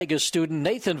Vegas student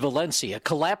Nathan Valencia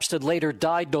collapsed and later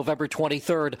died November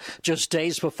 23rd, just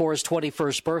days before his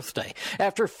 21st birthday,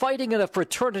 after fighting in a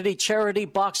fraternity charity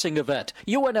boxing event.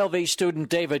 UNLV student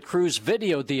David Cruz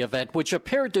videoed the event, which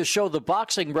appeared to show the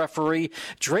boxing referee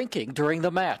drinking during the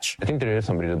match. I think there is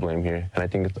somebody to blame here, and I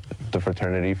think it's the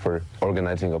fraternity for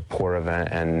organizing a poor event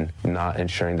and not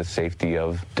ensuring the safety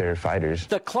of their fighters.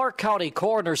 The Clark County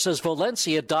coroner says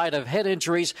Valencia died of head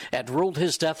injuries and ruled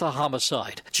his death a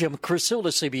homicide. Jim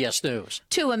Krasula, CBS News.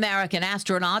 2 American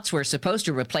astronauts were supposed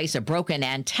to replace a broken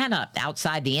antenna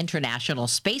outside the International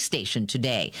Space Station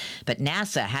today, but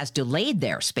NASA has delayed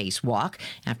their spacewalk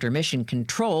after Mission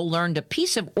Control learned a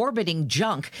piece of orbiting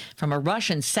junk from a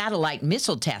Russian satellite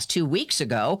missile test 2 weeks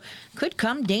ago could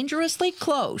come dangerously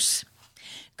close.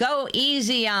 Go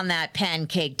easy on that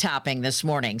pancake topping this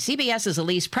morning. CBS's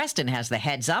Elise Preston has the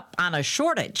heads up on a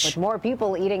shortage. With more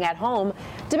people eating at home,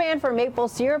 demand for maple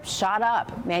syrup shot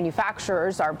up.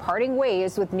 Manufacturers are parting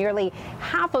ways with nearly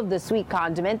half of the sweet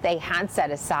condiment they had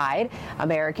set aside.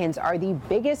 Americans are the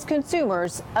biggest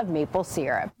consumers of maple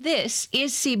syrup. This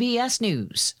is CBS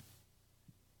News.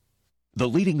 The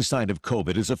leading sign of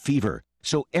COVID is a fever,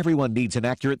 so everyone needs an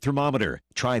accurate thermometer.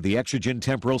 Try the Exergen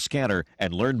Temporal Scanner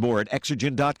and learn more at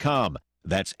Exergen.com.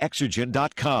 That's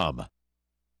Exergen.com.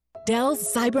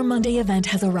 Dell's Cyber Monday event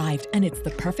has arrived, and it's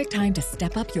the perfect time to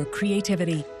step up your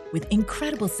creativity. With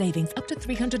incredible savings up to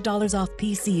 $300 off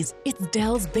PCs, it's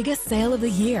Dell's biggest sale of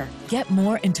the year. Get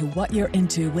more into what you're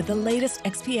into with the latest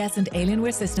XPS and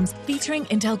Alienware systems featuring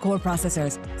Intel Core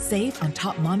processors. Save on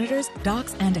top monitors,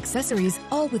 docks, and accessories,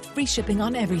 all with free shipping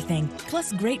on everything.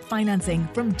 Plus great financing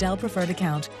from Dell Preferred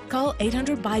Account. Call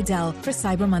 800-BY-DELL for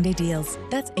Cyber Monday deals.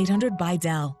 That's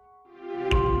 800-BY-DELL.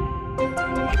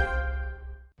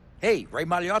 Hey, Ray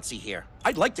Magliozzi here.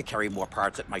 I'd like to carry more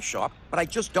parts at my shop, but I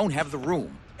just don't have the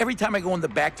room. Every time I go in the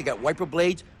back to get wiper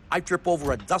blades, I trip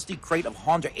over a dusty crate of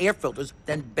Honda air filters,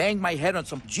 then bang my head on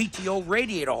some GTO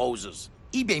radiator hoses.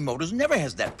 eBay Motors never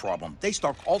has that problem. They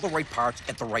stock all the right parts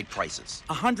at the right prices.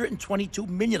 122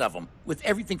 million of them, with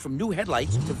everything from new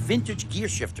headlights to vintage gear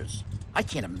shifters. I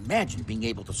can't imagine being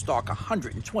able to stock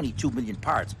 122 million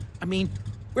parts. I mean,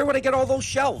 where would I get all those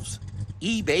shelves?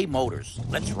 eBay Motors.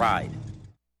 Let's ride.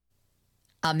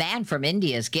 A man from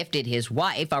India has gifted his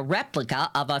wife a replica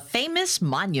of a famous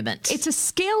monument. It's a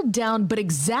scaled-down but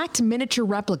exact miniature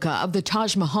replica of the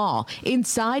Taj Mahal.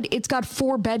 Inside, it's got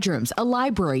 4 bedrooms, a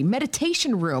library,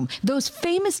 meditation room, those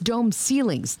famous dome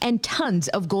ceilings, and tons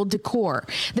of gold decor.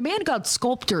 The man got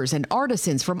sculptors and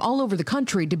artisans from all over the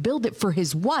country to build it for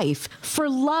his wife for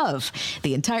love.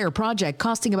 The entire project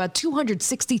costing about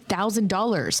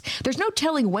 $260,000. There's no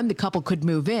telling when the couple could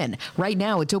move in. Right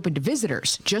now, it's open to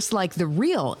visitors, just like the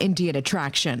real Indian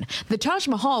attraction. The Taj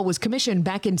Mahal was commissioned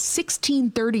back in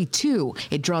 1632.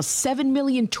 It draws 7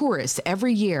 million tourists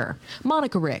every year.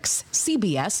 Monica Ricks,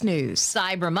 CBS News.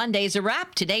 Cyber Monday's a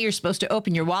wrap. Today you're supposed to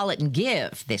open your wallet and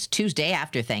give. This Tuesday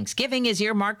after Thanksgiving is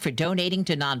earmarked for donating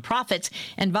to nonprofits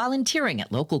and volunteering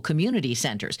at local community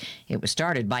centers. It was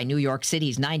started by New York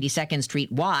City's 92nd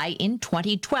Street Y in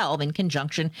 2012 in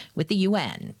conjunction with the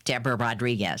UN. Deborah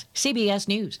Rodriguez, CBS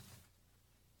News.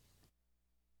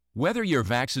 Whether you're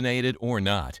vaccinated or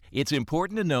not, it's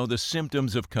important to know the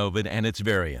symptoms of COVID and its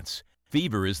variants.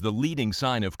 Fever is the leading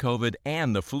sign of COVID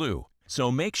and the flu,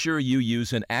 so make sure you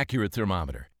use an accurate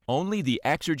thermometer. Only the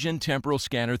Exergen Temporal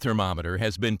Scanner thermometer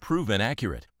has been proven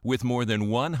accurate, with more than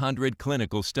 100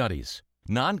 clinical studies.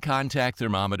 Non-contact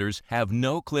thermometers have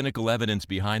no clinical evidence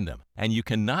behind them, and you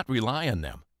cannot rely on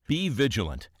them. Be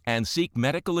vigilant and seek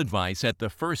medical advice at the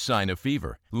first sign of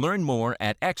fever. Learn more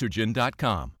at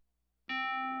Exergen.com.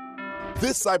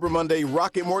 This Cyber Monday,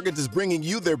 Rocket Mortgage is bringing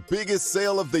you their biggest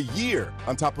sale of the year.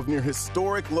 On top of near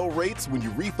historic low rates, when you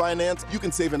refinance, you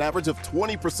can save an average of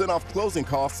 20% off closing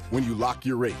costs when you lock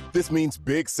your rate. This means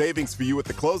big savings for you at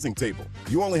the closing table.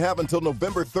 You only have until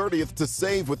November 30th to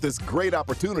save with this great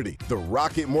opportunity, the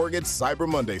Rocket Mortgage Cyber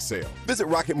Monday sale. Visit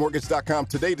rocketmortgage.com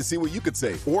today to see what you could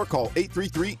save, or call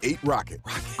 833-8-ROCKET.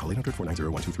 Call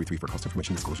 800-490-1233 for cost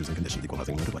information, disclosures, and conditions. Equal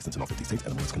housing limited license in all 50 states.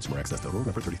 NMLS Consumer Access. Number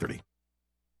 3030.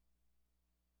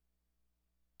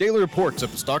 Daily reports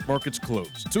at the stock market's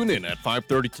close. Tune in at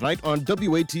 5:30 tonight on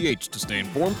WATH to stay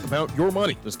informed about your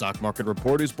money. The Stock Market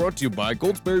Report is brought to you by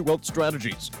Goldsberry Wealth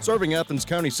Strategies, serving Athens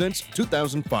County since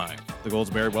 2005. The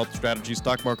Goldsberry Wealth Strategies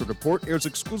Stock Market Report airs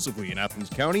exclusively in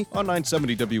Athens County on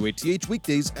 970 WATH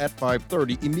weekdays at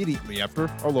 5:30 immediately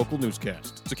after our local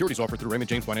newscast. Securities offered through Raymond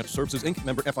James Financial Services, Inc.,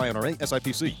 member FINRA,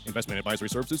 SIPC. Investment advisory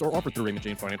services are offered through Raymond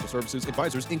James Financial Services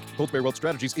Advisors, Inc. Goldsberry Wealth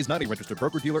Strategies is not a registered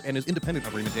broker-dealer and is independent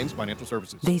of Raymond James Financial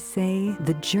Services. They say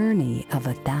the journey of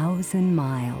 1,000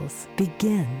 miles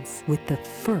begins with the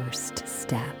first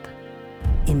step.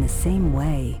 In the same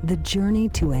way, the journey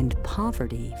to end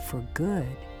poverty for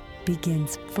good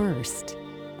begins first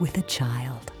with a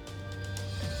child.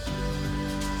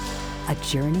 A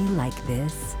journey like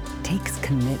this takes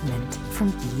commitment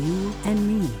from you and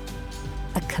me.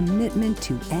 A commitment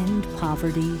to end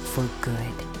poverty for good.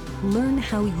 Learn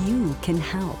how you can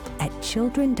help at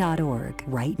children.org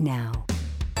right now.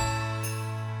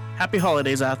 Happy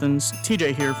holidays, Athens.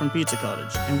 TJ here from Pizza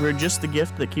Cottage, and we're just the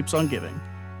gift that keeps on giving.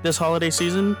 This holiday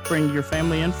season, bring your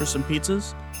family in for some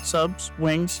pizzas, subs,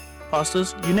 wings,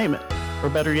 pastas, you name it. Or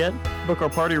better yet, book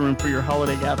our party room for your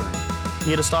holiday gathering.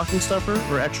 Need a stocking stuffer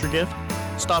or extra gift?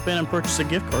 Stop in and purchase a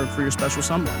gift card for your special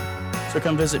someone. So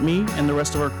come visit me and the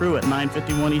rest of our crew at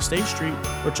 951 East State Street,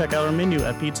 or check out our menu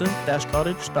at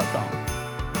pizza-cottage.com.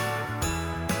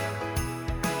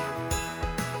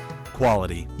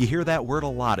 Quality. You hear that word a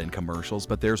lot in commercials,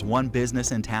 but there's one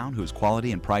business in town whose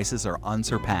quality and prices are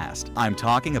unsurpassed. I'm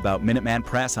talking about Minuteman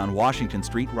Press on Washington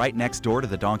Street, right next door to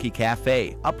the Donkey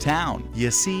Cafe, uptown. You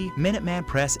see, Minuteman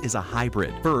Press is a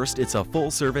hybrid. First, it's a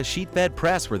full-service sheet-fed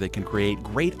press where they can create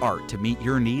great art to meet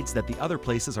your needs that the other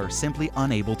places are simply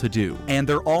unable to do. And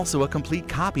they're also a complete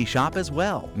copy shop as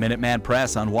well. Minuteman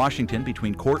Press on Washington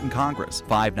between Court and Congress,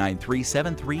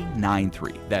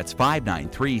 593-7393. That's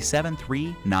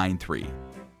 593-7393.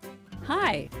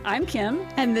 Hi, I'm Kim.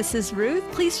 And this is Ruth.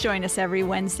 Please join us every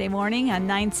Wednesday morning on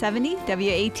 970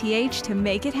 WATH to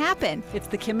make it happen. It's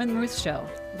the Kim and Ruth Show.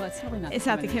 Well, it's really not. It's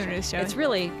not the Kim and Ruth Show. It's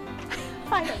really...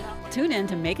 I don't know. Tune in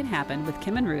to Make It Happen with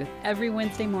Kim and Ruth every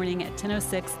Wednesday morning at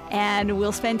 10:06. And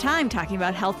we'll spend time talking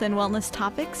about health and wellness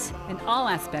topics. And all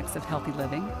aspects of healthy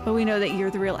living. But we know that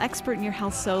you're the real expert in your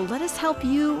health, so let us help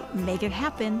you make it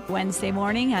happen. Wednesday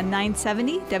morning on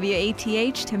 970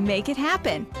 WATH to make it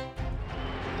happen.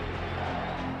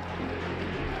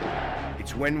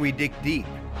 It's when we dig deep.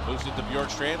 Moves it to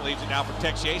Bjorkstrand, leaves it now for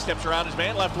Texier, steps around his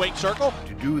man, left wing circle.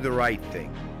 To do the right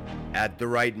thing, at the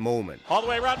right moment. All the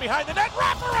way around behind the net,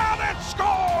 wrap around and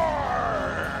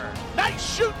score!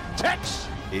 Nice shoot, Tex!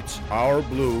 It's our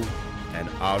blue, and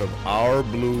out of our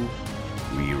blue,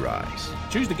 we rise.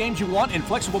 Choose the games you want in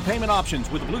flexible payment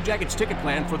options with the Blue Jackets ticket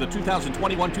plan for the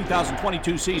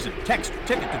 2021-2022 season. Text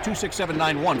ticket to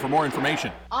 26791 for more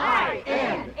information.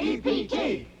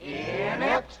 INEPT,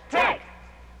 Inept Tech.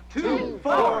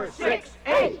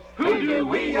 2468. Who do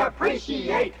we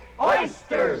appreciate?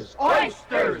 Oysters,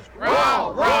 oysters,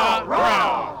 raw, raw,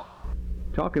 raw.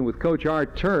 Talking with Coach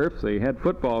Art Turf, the head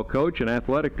football coach and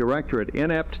athletic director at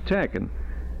Inept Tech. And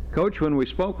Coach, when we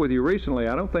spoke with you recently,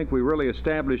 I don't think we really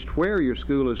established where your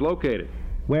school is located.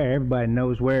 Well, everybody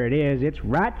knows where it is. It's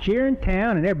right here in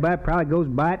town, and everybody probably goes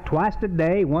by it twice a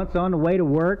day, once on the way to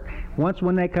work, once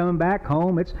when they're coming back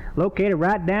home. It's located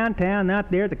right downtown out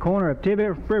there at the corner of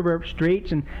Tibbet River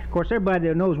Streets, and, of course, everybody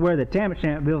that knows where the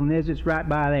Tamachamp building is, it's right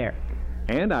by there.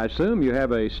 And I assume you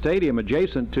have a stadium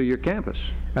adjacent to your campus.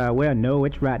 Well, no,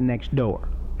 it's right next door.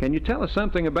 Can you tell us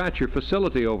something about your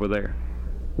facility over there?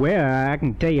 Well, I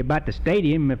can tell you about the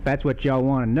stadium if that's what y'all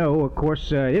want to know. Of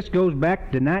course, this goes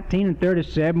back to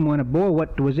 1937 when a boy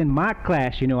what was in my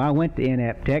class, you know, I went to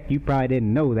Inept Tech. You probably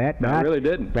didn't know that. But I really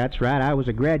didn't. That's right. I was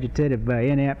a graduate of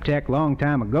Inept Tech a long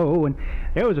time ago, and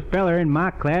there was a feller in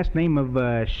my class named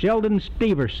Sheldon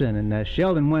Steverson, and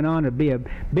Sheldon went on to be a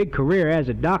big career as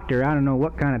a doctor. I don't know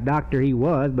what kind of doctor he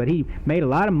was, but he made a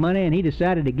lot of money, and he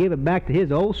decided to give it back to his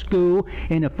old school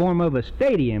in the form of a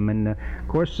stadium. And, of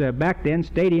course, back then,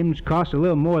 stadiums cost a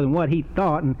little more than what he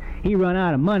thought, and he run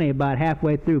out of money about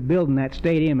halfway through building that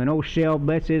stadium, and old Shell,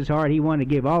 bless his heart, he wanted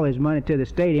to give all his money to the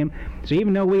stadium. So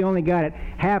even though we only got it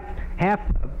half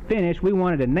finished, we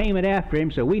wanted to name it after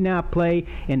him, so we now play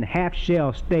in the Half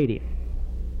Shell Stadium.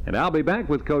 And I'll be back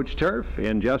with Coach Turf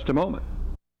in just a moment.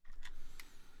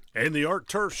 And the Art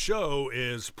Turf Show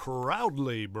is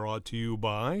proudly brought to you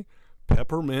by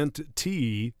Peppermint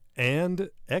Tea and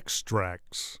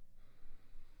Extracts.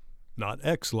 Not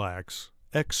X-Lax,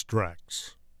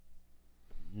 Extracts.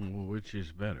 Which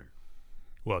is better?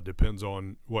 Well, it depends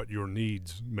on what your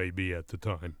needs may be at the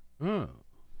time. Oh.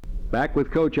 Back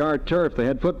with Coach Art Turf, the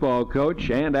head football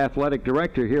coach and athletic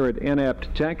director here at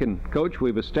Inept Tech. And, Coach,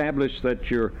 we've established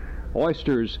that your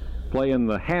Oysters play in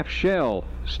the Half Shell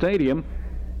Stadium.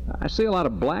 I see a lot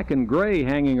of black and gray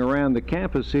hanging around the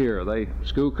campus here. Are they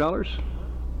school colors?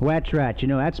 Well, that's right. You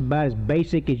know, that's about as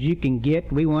basic as you can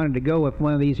get. We wanted to go with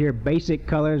one of these here basic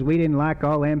colors. We didn't like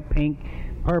all them pink,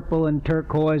 purple, and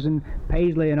turquoise, and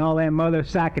paisley, and all them other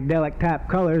psychedelic type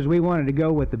colors. We wanted to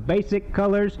go with the basic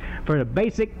colors for the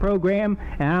basic program,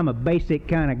 and I'm a basic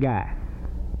kind of guy.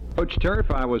 Coach Turf,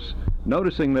 I was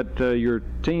noticing that your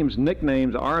team's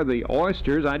nicknames are the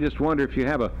Oysters, I just wonder if you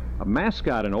have a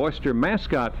mascot, an oyster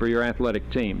mascot for your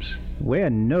athletic teams.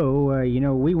 Well,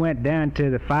 no. We went down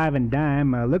to the Five and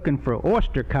Dime looking for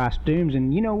oyster costumes,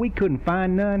 and, we couldn't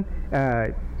find none.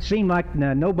 Seemed like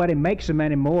nobody makes them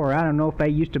anymore. I don't know if they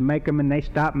used to make them and they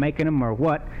stopped making them or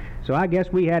what. So I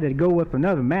guess we had to go with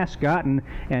another mascot,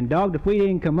 and dogged if we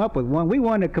didn't come up with one. We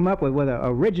wanted to come up with an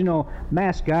original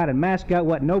mascot, a mascot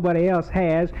what nobody else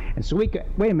has. And so we could,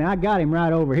 wait a minute, I got him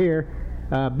right over here.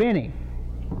 Benny.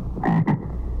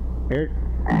 Here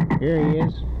he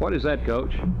is. What is that,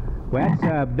 Coach? Well,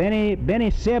 that's Benny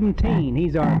 17.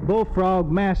 He's our bullfrog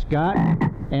mascot,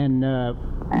 and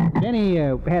Benny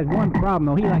has one problem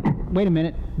though. Wait a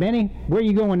minute, Benny, where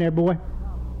you going there, boy?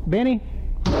 Benny?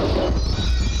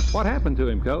 What happened to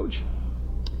him, Coach?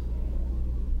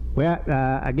 Well,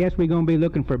 I guess we're going to be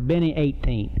looking for Benny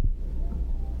 18.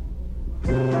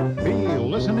 Be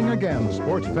listening again,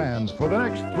 sports fans, for the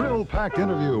next thrill-packed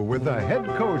interview with the head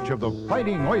coach of the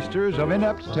Fighting Oysters of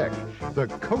Inept Tech, the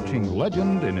coaching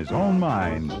legend in his own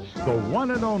mind, the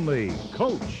one and only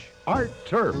Coach Art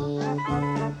Turf. In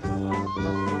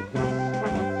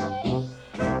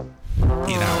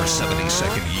our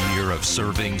 72nd year of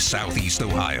serving Southeast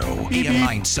Ohio, AM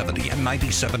 970 and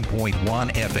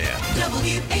 97.1 FM.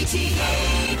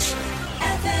 WATH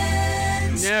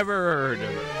Athens. Never heard of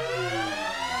it.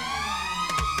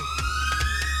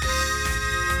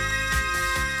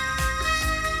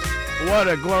 What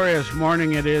a glorious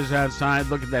morning it is outside.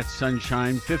 Look at that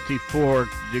sunshine. 54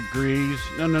 degrees.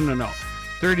 No.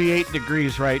 38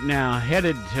 degrees right now.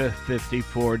 Headed to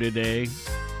 54 today.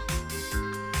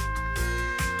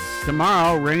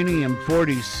 Tomorrow, rainy and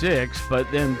 46.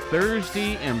 But then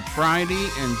Thursday and Friday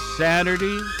and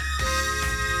Saturday.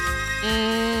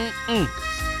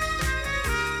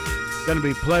 Going to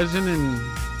be pleasant and,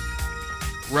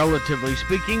 relatively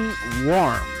speaking,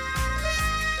 warm.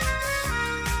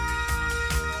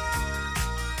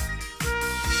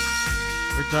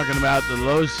 We're talking about the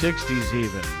low 60s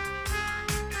even.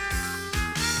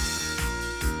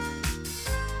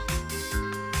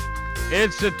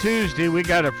 It's a Tuesday. We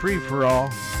got a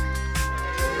free-for-all.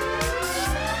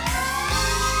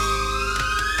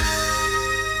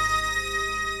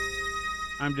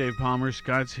 I'm Dave Palmer.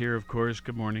 Scott's here, of course.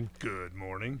 Good morning. Good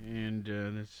morning. And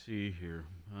let's see here.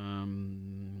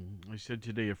 I said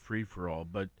today a free-for-all,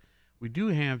 but we do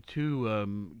have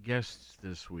two guests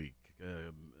this week.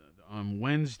 On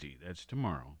Wednesday, that's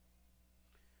tomorrow,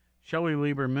 Shelley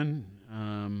Lieberman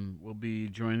will be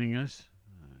joining us.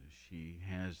 She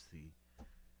has the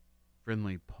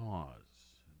Friendly Paws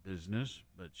business,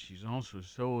 but she's also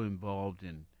so involved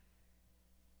in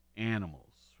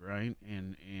animals, right,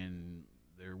 and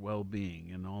their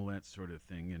well-being and all that sort of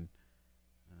thing. And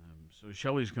so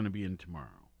Shelley's going to be in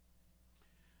tomorrow.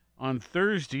 On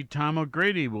Thursday, Tom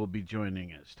O'Grady will be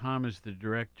joining us. Tom is the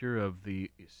director of the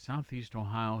Southeast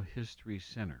Ohio History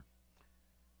Center.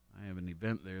 I have an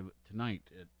event there tonight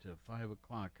at 5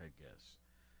 o'clock, I guess.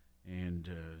 And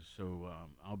so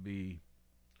I'll be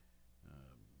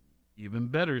even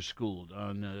better schooled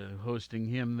on hosting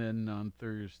him than on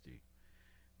Thursday.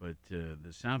 But the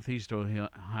Southeast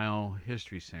Ohio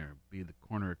History Center will be the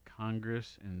corner of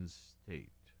Congress and State,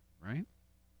 right?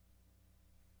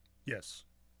 Yes.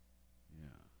 Yeah.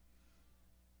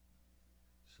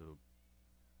 So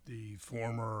the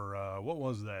former, what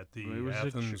was that? The it was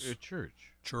Athens a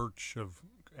church. Church of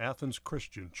Athens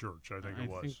Christian Church, I think it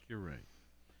was. I think you're right.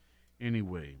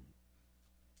 Anyway,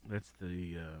 that's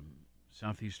the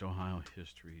Southeast Ohio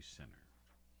History Center.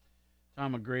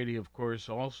 Tom O'Grady, of course,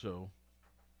 also.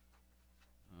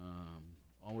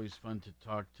 Always fun to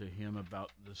talk to him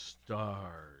about the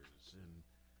stars and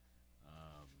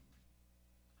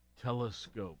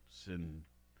telescopes and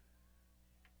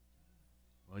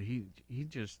well, he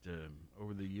just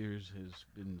over the years has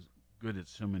been good at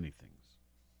so many things.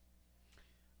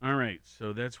 All right,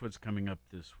 so that's what's coming up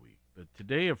this week. But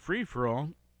today, a free-for-all.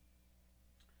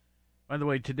 By the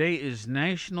way, today is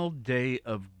National Day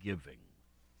of Giving.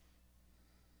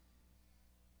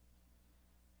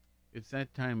 It's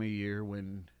that time of year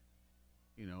when,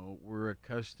 we're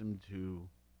accustomed to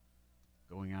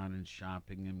going out and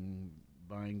shopping and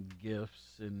buying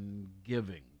gifts and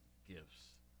giving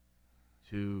gifts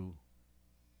to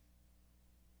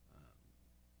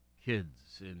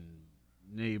kids and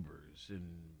neighbors and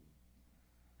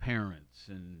parents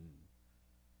and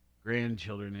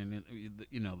grandchildren, and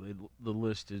the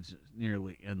list is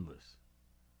nearly endless.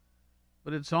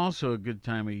 But it's also a good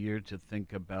time of year to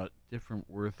think about different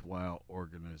worthwhile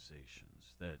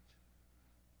organizations that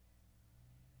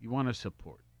you want to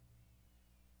support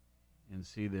and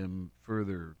see them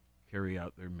further carry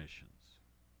out their missions.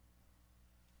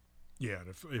 Yeah,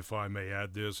 and if I may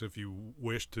add this, if you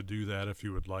wish to do that, if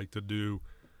you would like to do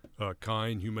a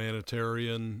kind,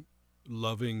 humanitarian,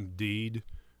 loving deed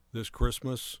this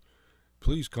Christmas,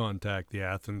 please contact the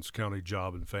Athens County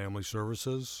Job and Family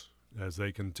Services, as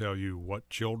they can tell you what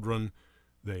children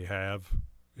they have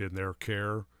in their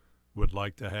care would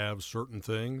like to have certain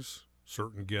things,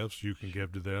 certain gifts you can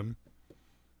give to them.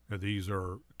 And these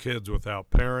are kids without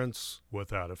parents,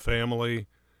 without a family,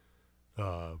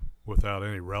 without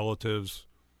any relatives,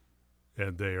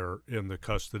 and they are in the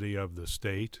custody of the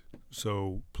state.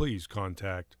 So please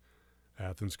contact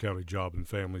Athens County Job and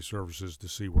Family Services to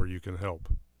see where you can help.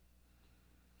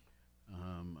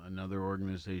 Another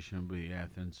organization would be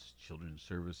Athens Children's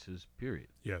Services, period.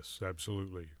 Yes,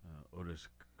 absolutely. Otis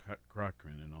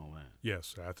Cochran and all that.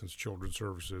 Yes, Athens Children's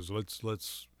Services.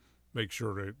 Let's make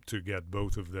sure to get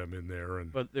both of them in there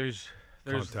and but there's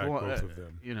contact both of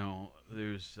them. You know,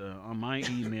 there's on my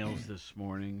emails this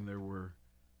morning there were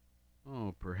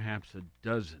perhaps a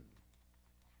dozen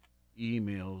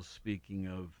emails speaking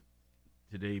of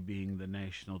today being the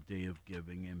National Day of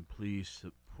Giving, and please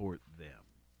support them.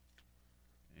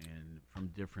 And from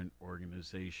different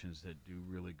organizations that do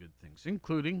really good things,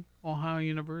 including Ohio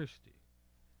University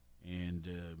and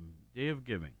Day of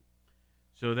Giving.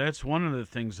 So that's one of the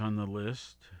things on the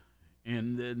list.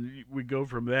 And then we go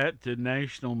from that to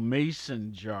National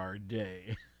Mason Jar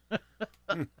Day.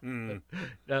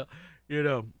 Now, you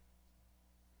know,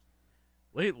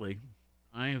 lately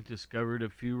I have discovered a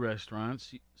few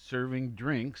restaurants serving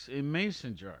drinks in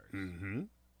mason jars. Mm-hmm.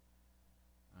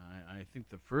 I think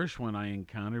the first one I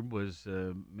encountered was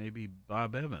maybe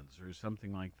Bob Evans or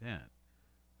something like that.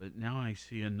 But now I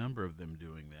see a number of them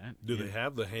doing that. Do they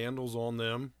have the handles on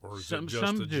them, or is it just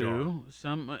some a do. jar?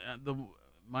 Some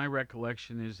my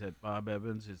recollection is at Bob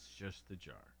Evans, it's just the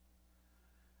jar.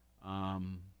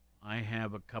 I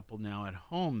have a couple now at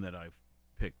home that I've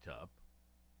picked up,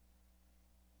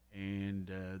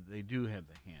 and they do have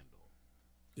the handle.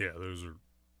 Yeah, those are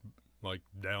like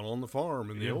down on the farm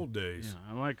in the old days.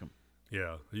 Yeah, I like them.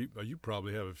 Yeah, you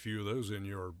probably have a few of those in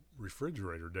your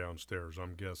refrigerator downstairs,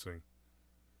 I'm guessing,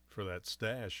 for that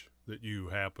stash that you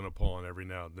happen upon every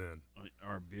now and then.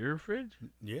 Our beer fridge?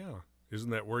 Yeah. Isn't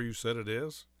that where you said it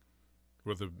is?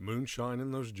 With the moonshine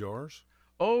in those jars?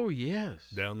 Oh, yes.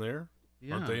 Down there?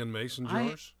 Yeah. Aren't they in mason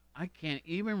jars? I can't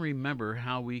even remember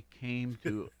how we came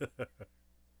to...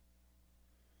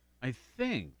 I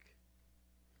think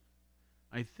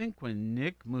when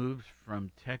Nick moved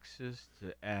from Texas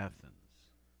to Athens,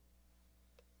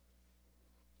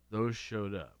 those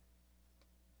showed up.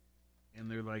 And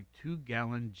they're like 2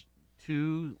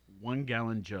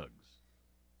 1-gallon jugs.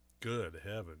 Good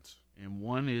heavens. And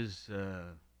one is...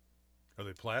 Are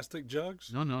they plastic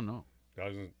jugs? No. I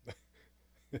wasn't...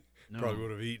 Probably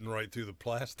would have eaten right through the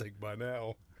plastic by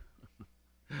now.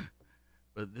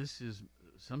 But this is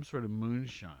some sort of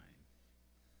moonshine.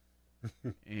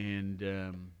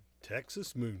 And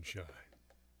Texas moonshine.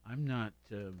 I'm not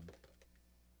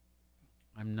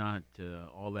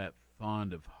all that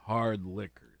fond of hard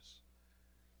liquors.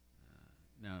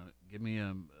 Now, give me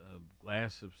a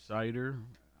glass of cider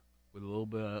with a little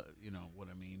bit of,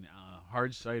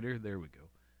 hard cider. There we go.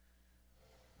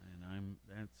 And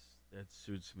that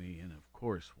suits me, and of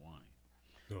course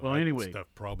wine. Well, anyway, stuff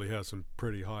probably has some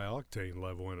pretty high octane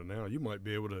level in it now. You might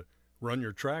be able to run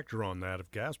your tractor on that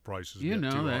if gas prices get too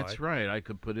high. That's right. I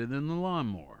could put it in the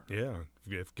lawnmower. Yeah,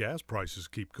 if gas prices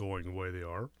keep going the way they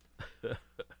are.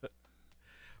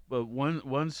 But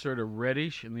one's sort of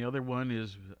reddish, and the other one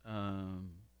is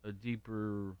a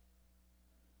deeper,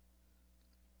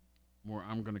 more,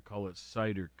 I'm going to call it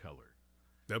cider color.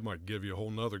 That might give you a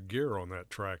whole nother gear on that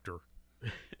tractor.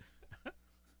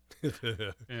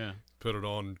 Yeah. Put it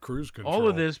on cruise control. All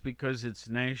of this because it's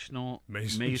National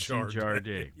Mason Jar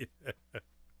Day. Yeah.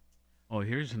 Oh,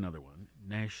 here's another one.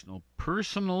 National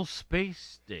Personal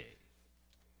Space Day.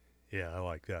 Yeah, I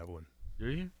like that one. Do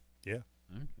you? Yeah.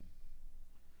 Okay.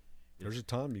 There's a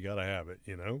time you got to have it,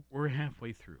 you know? We're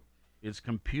halfway through. It's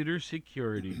Computer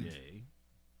Security Day.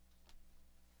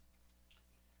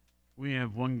 We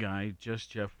have one guy,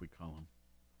 Just Jeff, we call him.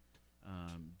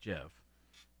 Jeff.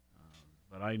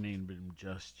 But I named him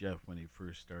Just Jeff when he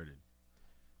first started.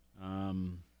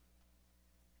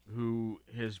 Who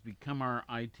has become our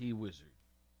IT wizard.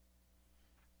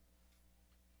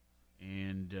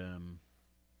 And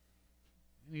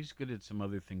he's good at some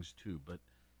other things too, but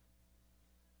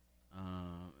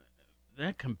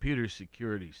that computer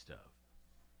security stuff.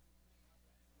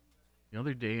 The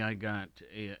other day I got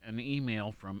an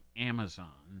email from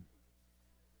Amazon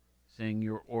saying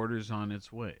your order's on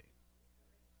its way.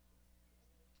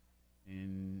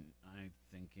 and I'm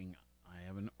thinking I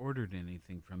haven't ordered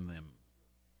anything from them.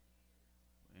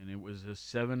 And it was a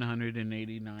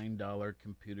 $789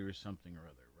 computer or something or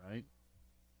other, right?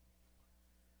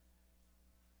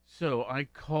 So I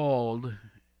called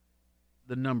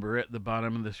the number at the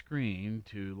bottom of the screen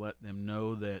to let them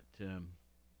know that,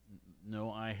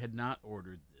 no, I had not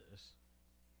ordered this.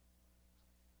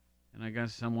 And I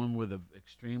got someone with an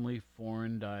extremely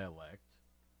foreign dialect.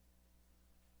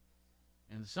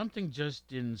 And something just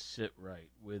didn't sit right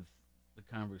with the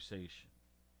conversation.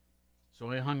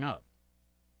 So I hung up.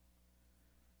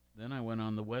 Then I went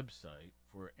on the website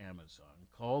for Amazon,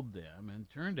 called them, and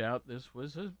turned out this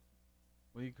was a,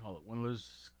 what do you call it, one of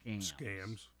those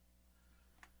scams.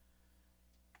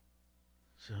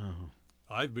 So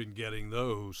I've been getting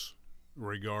those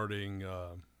regarding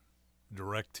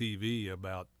DirecTV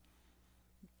about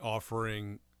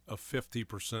offering a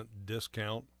 50%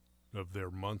 discount of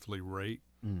their monthly rate.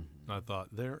 I thought,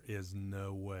 there is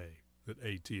no way that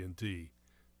AT&T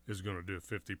is going to do a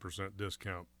 50%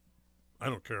 discount. I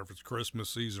don't care if it's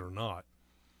Christmas season or not.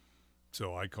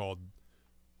 So I called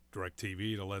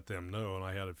DirecTV to let them know, and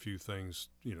I had a few things,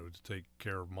 to take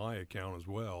care of my account as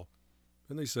well.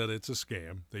 And they said it's a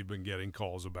scam. They've been getting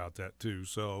calls about that too.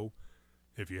 So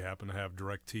if you happen to have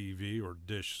DirecTV or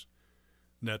Dish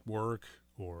Network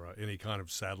or any kind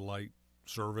of satellite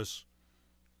service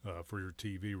for your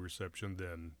TV reception,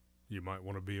 then you might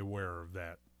want to be aware of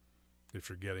that if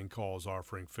you're getting calls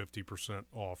offering 50%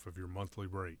 off of your monthly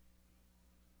rate.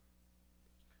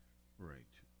 Right.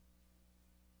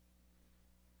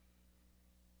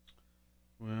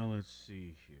 Well, let's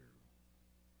see here.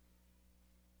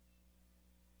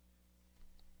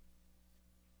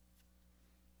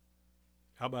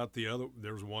 How about the other?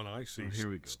 There's one I see. Here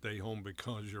we go. Stay home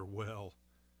because you're well.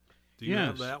 Do you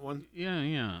have that one?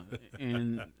 Yeah.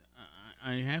 And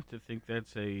I have to think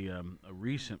that's a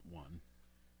recent one,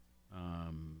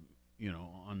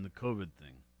 on the COVID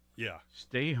thing. Yeah.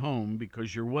 Stay home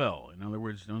because you're well. In other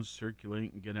words, don't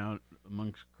circulate and get out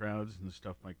amongst crowds and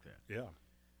stuff like that. Yeah.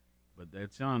 But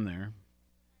that's on there.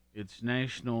 It's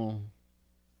National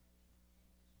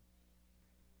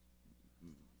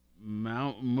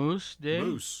Moose Day?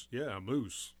 Moose. Yeah,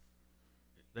 moose.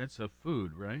 That's a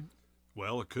food, right?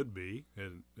 Well, it could be,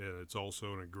 and it's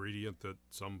also an ingredient that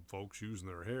some folks use in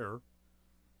their hair.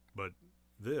 But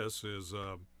this is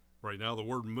right now the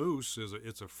word mousse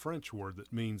it's a French word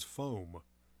that means foam.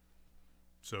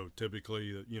 So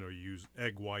typically, you use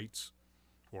egg whites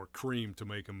or cream to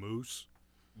make a mousse.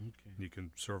 Okay. You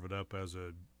can serve it up as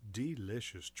a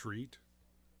delicious treat.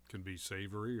 Can be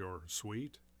savory or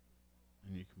sweet.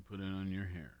 And you can put it on your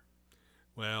hair.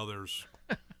 Well, there's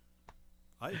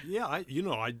I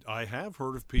have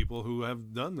heard of people who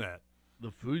have done that.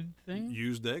 The food thing?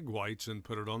 Used egg whites and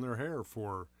put it on their hair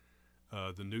for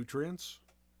the nutrients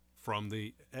from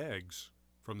the eggs,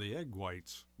 from the egg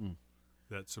whites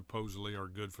that supposedly are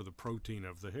good for the protein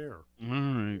of the hair. All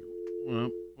right. Well,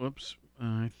 whoops.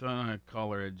 I thought a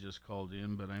caller had just called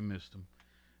in, but I missed him.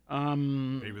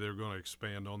 Maybe they're going to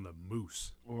expand on the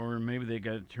moose. Or maybe they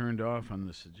got turned off on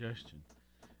the suggestion.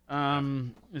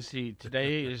 Let's see.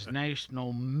 Today is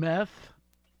National Meth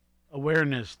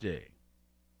Awareness Day.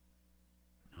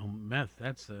 Oh, meth,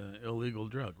 that's an illegal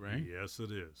drug, right? Yes,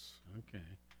 it is. Okay.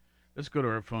 Let's go to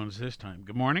our phones this time.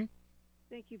 Good morning.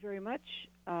 Thank you very much,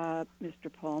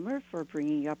 Mr. Palmer, for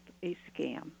bringing up a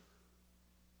scam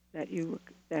that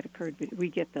occurred. We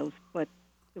get those, but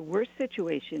the worst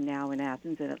situation now in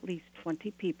Athens, and at least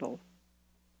 20 people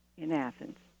in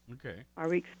Athens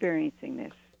are experiencing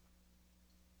this.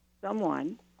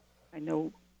 Someone, I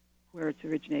know where it's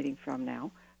originating from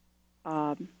now,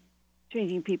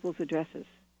 changing people's addresses.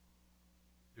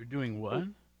 They're doing what?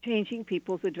 Changing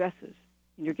people's addresses.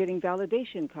 And you're getting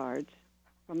validation cards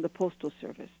from the Postal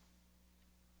Service.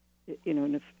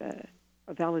 And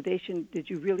a validation, did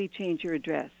you really change your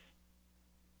address?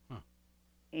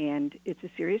 And it's a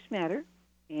serious matter,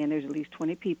 and there's at least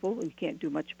 20 people, and you can't do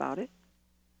much about it.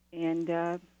 And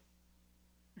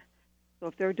so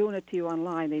if they're doing it to you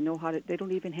online, they know how to. They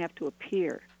don't even have to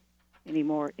appear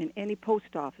anymore in any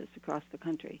post office across the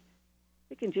country.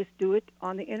 They can just do it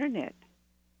on the internet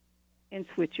and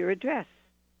switch your address.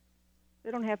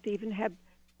 They don't have to even have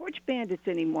porch bandits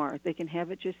anymore. They can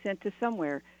have it just sent to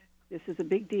somewhere. This is a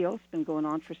big deal. It's been going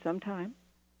on for some time,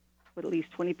 but at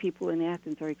least 20 people in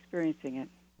Athens are experiencing it.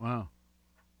 Wow.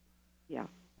 Yeah.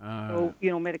 So,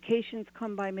 medications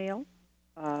come by mail.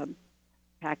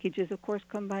 Packages, of course,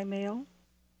 come by mail.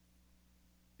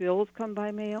 Bills come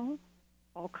by mail.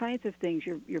 All kinds of things.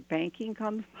 Your banking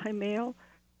comes by mail.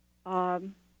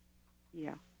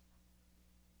 Yeah.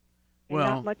 And Well,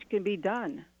 not much can be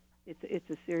done. It's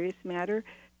a serious matter,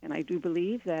 and I do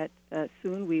believe that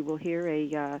soon we will hear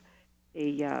a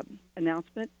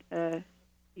announcement,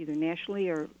 either nationally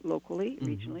or locally,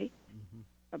 regionally,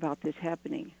 about this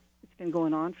happening. It's been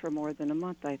going on for more than a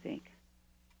month, I think.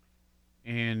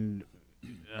 And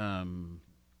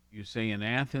you say in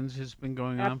Athens it's been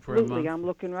going on for a Absolutely. month? I'm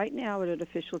looking right now at an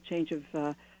official change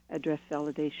of address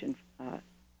validation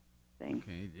thing.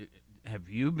 Okay. Have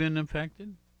you been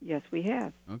affected? Yes, we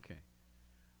have. Okay.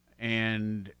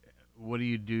 And what do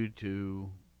you do to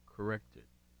correct it?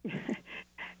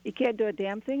 You can't do a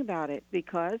damn thing about it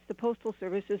because the Postal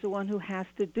Service is the one who has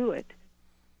to do it.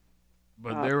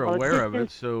 But they're aware of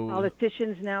it, so...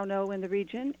 Politicians now know in the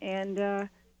region, and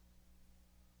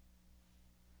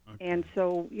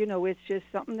so, it's just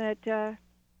something that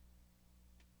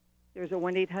there's a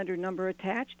 1-800 number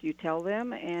attached. You tell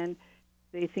them, and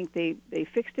they think they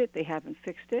fixed it. They haven't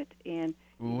fixed it. And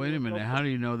well, wait a minute. How do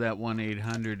you know that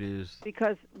 1-800 is...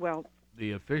 Because, well...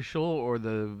 The official or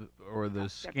the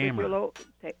scammer?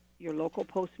 Your local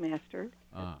postmaster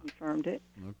has confirmed it.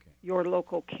 Okay. Your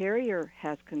local carrier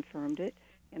has confirmed it.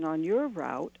 And on your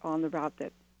route, on the route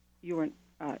that you were in,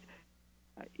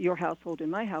 your household and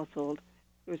my household,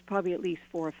 there was probably at least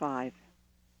 4 or 5.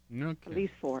 Okay. At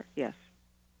least 4, yes.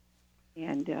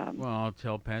 And well, I'll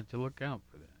tell Pat to look out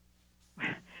for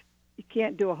that. You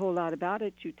can't do a whole lot about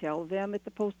it. You tell them at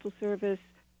the Postal Service.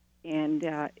 And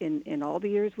in all the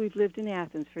years we've lived in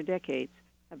Athens for decades,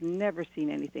 I've never seen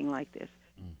anything like this.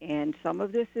 And some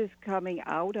of this is coming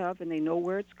out of, and they know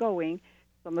where it's going.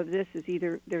 Some of this is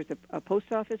either there's a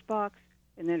post office box,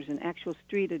 and there's an actual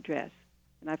street address.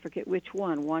 And I forget which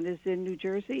one. One is in New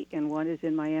Jersey, and one is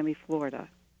in Miami, Florida.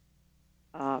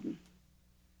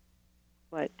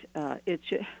 But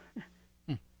it's...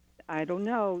 I don't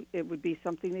know. It would be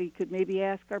something that you could maybe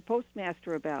ask our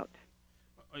postmaster about.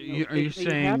 Are you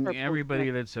saying everybody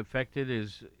that's affected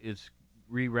is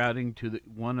rerouting to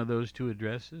one of those 2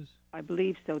 addresses? I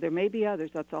believe so. There may be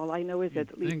others. That's all I know is that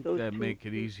at least those 2. That make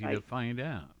it easy to find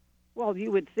out. Well,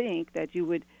 you would think that you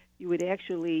would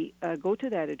actually go to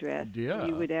that address. Yeah.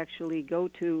 You would actually go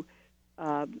to,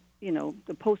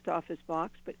 the post office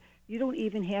box, but you don't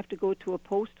even have to go to a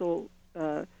postal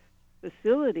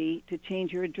facility to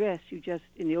change your address. You just,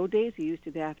 in the old days, you used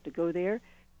to have to go there.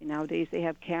 And nowadays they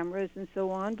have cameras and so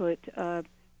on, but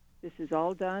this is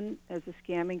all done as a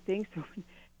scamming thing. So,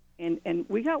 and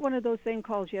we got one of those same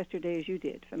calls yesterday as you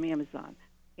did from Amazon.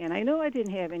 And I know I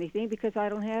didn't have anything because I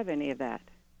don't have any of that.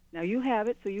 Now you have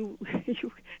it, so you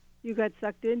got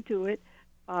sucked into it.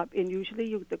 And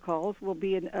usually the calls will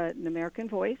be in an American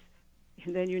voice,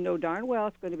 and then you know darn well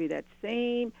it's going to be that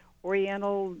same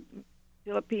Oriental,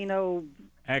 Filipino,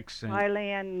 accent,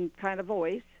 Thailand kind of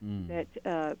voice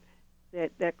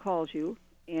that calls you,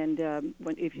 and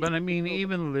But I mean,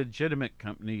 even legitimate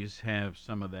companies have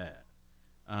some of that.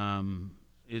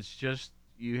 It's just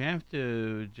you have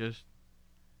to just.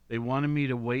 They wanted me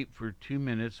to wait for 2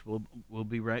 minutes. We'll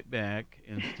be right back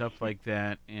and stuff like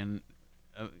that. And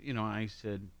I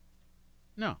said,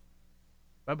 no,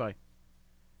 bye.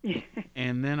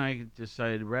 And then I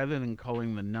decided rather than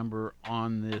calling the number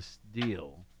on this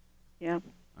deal,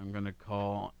 I'm going to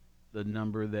call the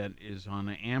number that is on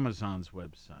Amazon's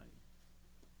website.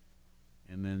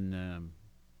 And then,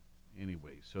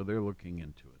 anyway, so they're looking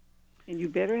into it. And you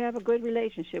better have a good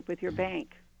relationship with your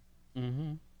bank.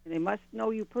 Mm-hmm. And they must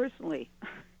know you personally.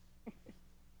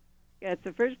 Yeah, it's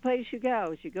the first place you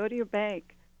go, is you go to your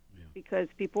bank. Yeah. Because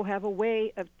people have a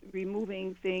way of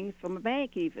removing things from a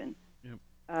bank even.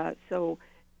 Yep. So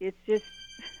it's just,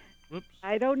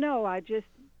 I don't know.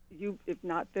 It's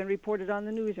not been reported on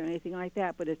the news or anything like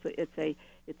that, but it's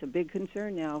a big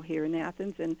concern now here in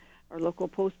Athens, and our local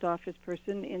post office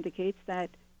person indicates that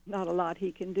not a lot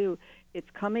he can do. It's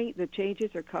coming. The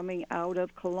changes are coming out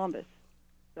of Columbus,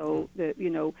 so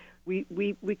we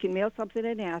can mail something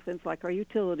in Athens like our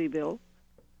utility bill,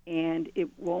 and it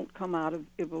won't come out of.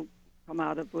 It will come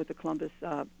out of with a Columbus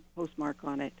postmark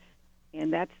on it,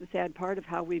 and that's the sad part of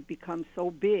how we've become so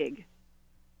big,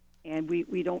 and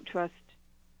we don't trust.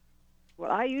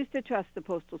 Well, I used to trust the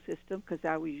postal system because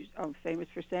I'm famous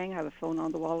for saying I have a phone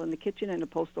on the wall in the kitchen and a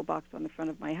postal box on the front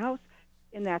of my house,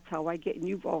 and that's how I get. And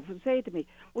you've often said to me,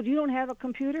 well, you don't have a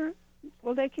computer?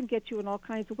 Well, they can get you in all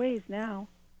kinds of ways now.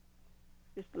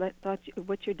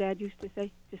 What your dad used to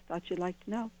say, just thought you'd like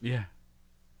to know. Yeah.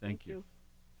 Thank you.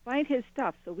 Find his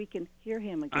stuff so we can hear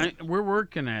him again. We're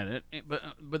working at it,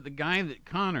 but the guy that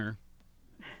Connor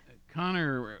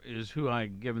is who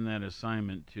I've given that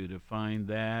assignment to find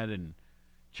that and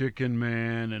Chicken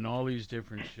Man and all these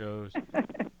different shows.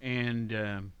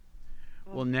 And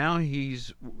well, now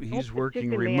he's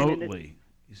working remotely.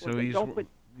 So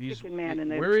these. Chicken Man in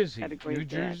the Where is he? category New of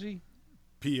that. Jersey?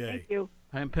 PA. Thank you.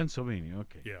 Pennsylvania.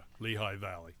 Okay. Yeah, Lehigh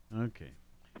Valley. Okay.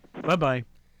 Bye-bye.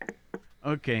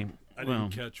 Okay. I well,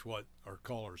 didn't catch what our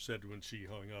caller said when she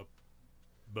hung up,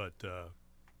 but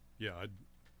yeah,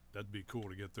 that'd be cool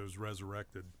to get those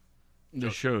resurrected. The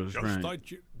shows, right.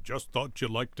 Just thought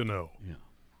you'd like to know. Yeah.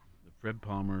 The Fred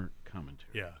Palmer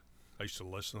commentary. Yeah. I used to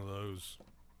listen to those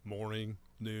morning,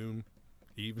 noon,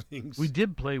 evenings. We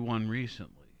did play one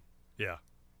recently. Yeah.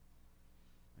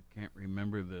 I can't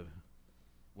remember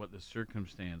what the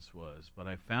circumstance was, but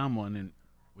I found one and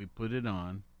we put it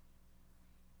on.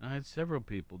 I had several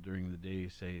people during the day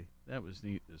say that was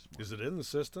neat this morning. Is it in the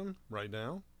system right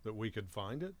now that we could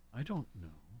find it? I don't know.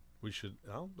 We should.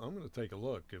 I'm going to take a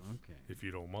look if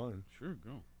you don't mind. Sure,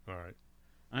 go. All right.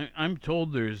 I'm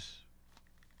told there's.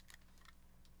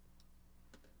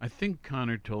 I think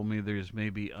Connor told me there's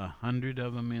maybe 100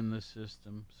 of them in the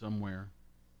system somewhere.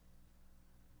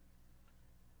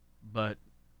 But,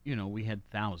 we had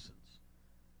thousands.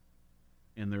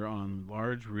 And they're on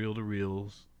large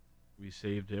reel-to-reels. We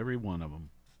saved every one of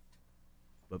them.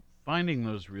 But finding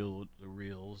those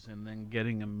reel-to-reels and then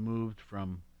getting them moved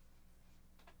from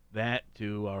that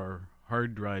to our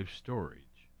hard drive storage.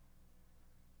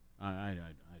 I don't know.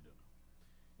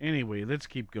 Anyway, let's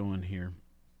keep going here.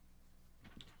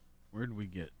 Where did we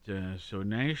get? So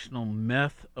National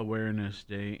Meth Awareness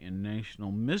Day and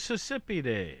National Mississippi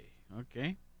Day.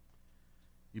 Okay.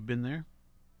 You been there?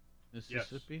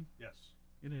 Mississippi? Yes.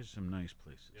 It has some nice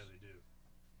places. Yeah, they do.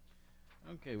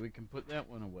 Okay, we can put that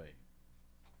one away.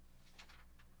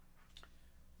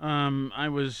 I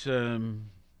was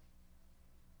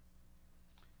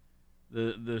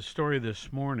the story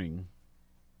this morning,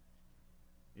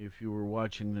 if you were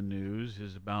watching the news,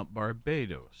 is about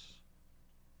Barbados,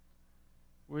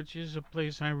 which is a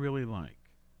place I really like.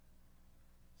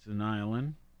 It's an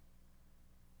island.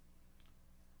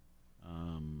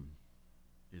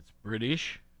 It's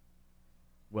British.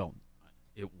 Well,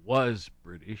 it was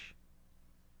British.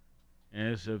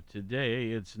 As of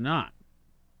today, it's not.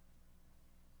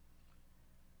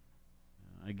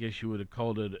 I guess you would have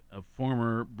called it a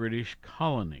former British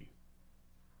colony.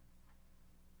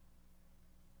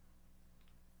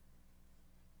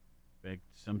 In fact,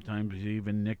 sometimes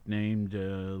even nicknamed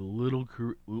Little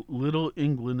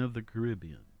England of the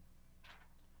Caribbean.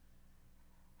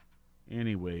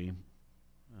 Anyway,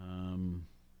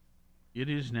 it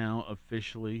is now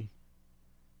officially,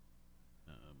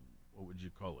 what would you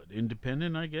call it?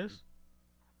 Independent, I guess?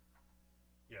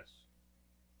 Yes.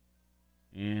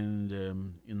 And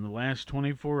in the last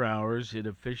 24 hours, it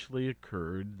officially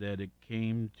occurred that it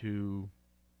came to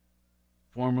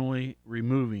formally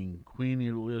removing Queen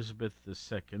Elizabeth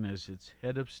II as its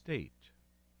head of state.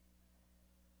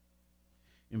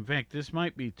 In fact, this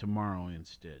might be tomorrow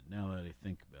instead, now that I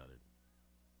think about it.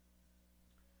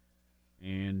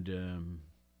 And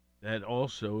that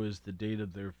also is the date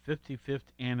of their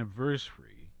 55th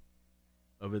anniversary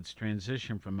of its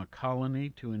transition from a colony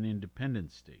to an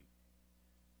independent state.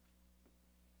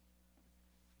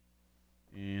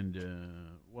 And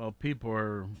while people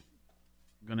are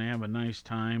going to have a nice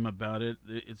time about it,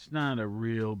 it's not a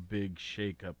real big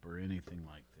shakeup or anything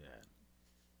like that.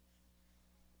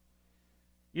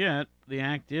 Yet, the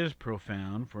act is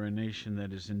profound for a nation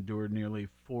that has endured nearly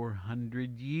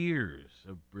 400 years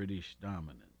of British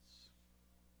dominance.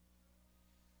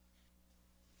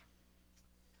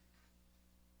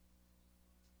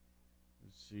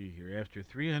 Let's see here. After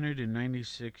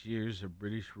 396 years of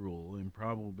British rule and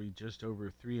probably just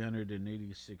over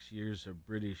 386 years of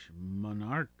British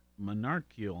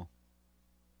monarchical,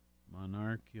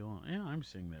 yeah, I'm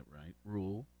saying that right,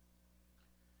 rule,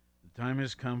 the time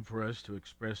has come for us to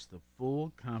express the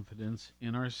full confidence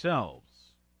in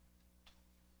ourselves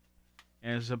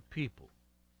as a people.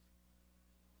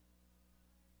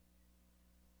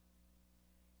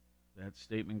 That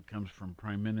statement comes from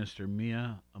Prime Minister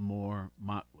Mia Amor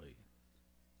Motley.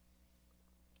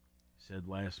 Said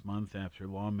last month after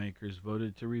lawmakers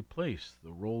voted to replace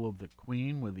the role of the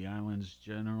Queen with the island's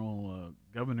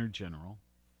Governor General,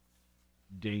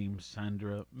 Dame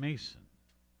Sandra Mason,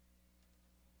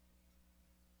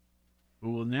 who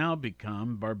will now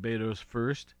become Barbados'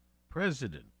 first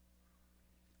president.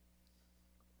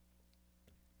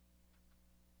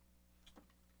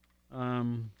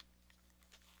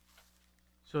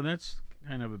 So that's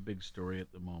kind of a big story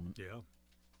at the moment. Yeah.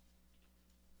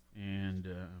 And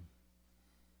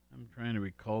I'm trying to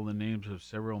recall the names of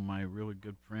several of my really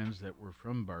good friends that were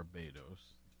from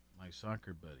Barbados, my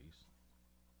soccer buddies.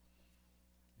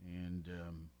 And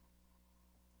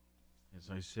as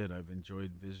I said, I've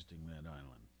enjoyed visiting that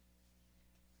island.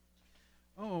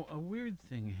 Oh, a weird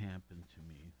thing happened to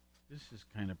me. This is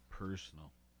kind of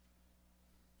personal.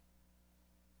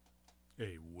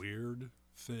 A weird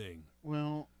thing.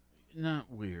 Well,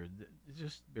 not weird.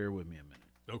 Just bear with me a minute.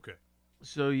 Okay.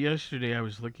 So yesterday I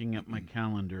was looking at my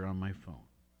calendar on my phone,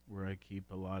 where I keep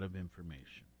a lot of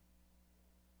information.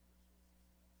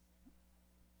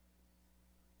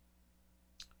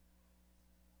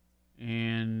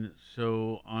 And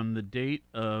so on the date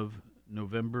of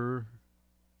November,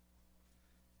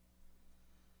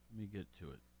 let me get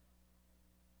to it,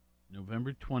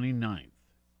 November 29th,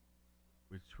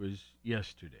 which was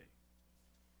yesterday,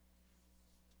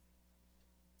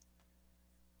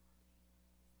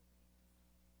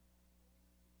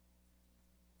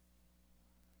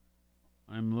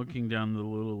 I'm looking down the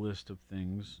little list of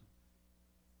things,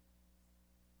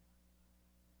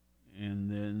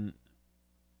 and then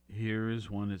here is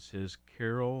one that says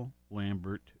Carol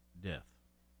Lambert death.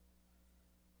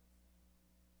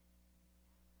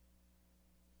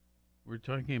 We're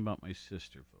talking about my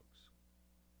sister, folks.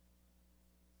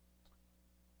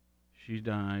 She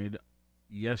died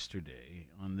yesterday,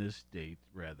 on this date,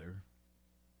 rather,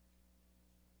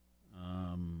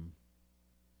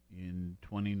 in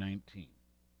 2019.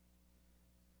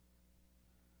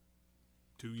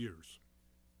 2 years.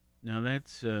 Now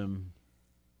that's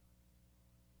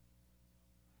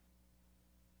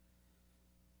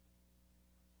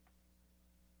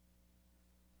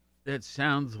that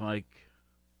sounds like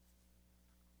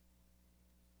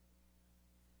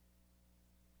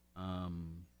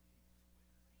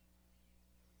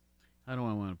how do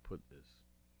I want to put this?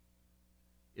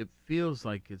 It feels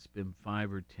like it's been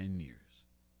 5 or 10 years.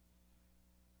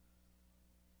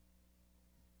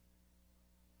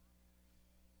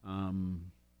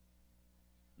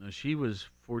 Now she was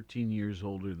 14 years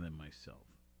older than myself.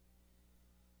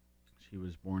 She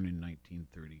was born in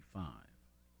 1935.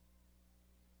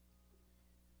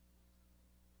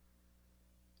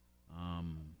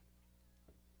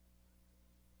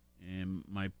 And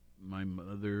my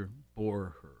mother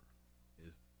bore her.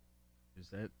 Is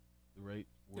that the right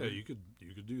word? Yeah, you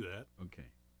could do that. Okay.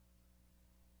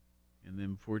 And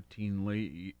then 14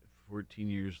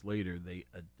 years later, they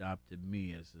adopted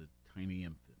me as a tiny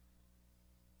infant.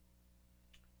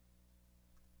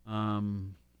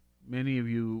 Many of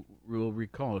you will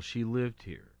recall she lived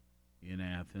here in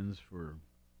Athens for,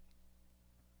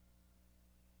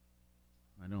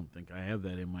 I don't think I have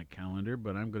that in my calendar,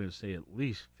 but I'm going to say at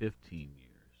least 15 years.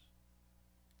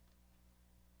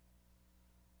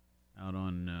 Out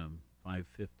on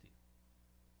 550.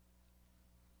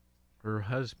 Her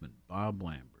husband, Bob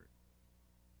Lambert,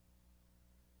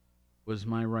 was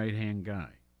my right-hand guy.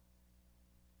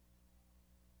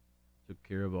 Took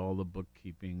care of all the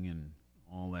bookkeeping and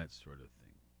all that sort of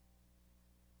thing.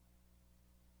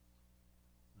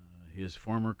 His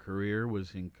former career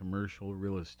was in commercial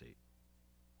real estate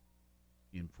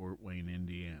in Fort Wayne,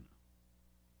 Indiana.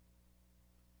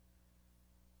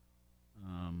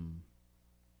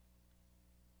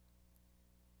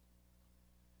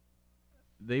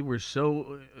 They were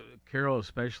so, Carol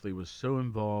especially, was so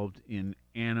involved in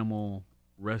animal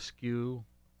rescue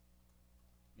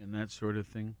and that sort of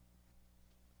thing.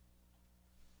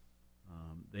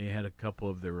 They had a couple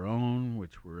of their own,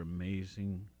 which were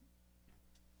amazing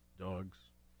dogs.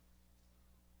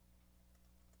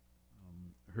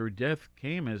 Her death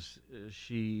came as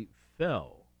she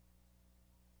fell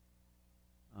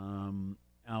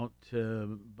out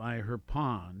by her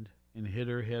pond and hit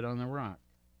her head on the rock.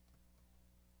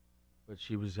 But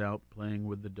she was out playing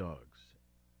with the dogs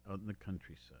out in the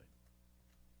countryside.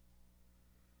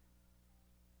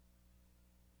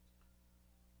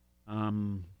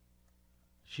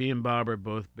 She and Bob are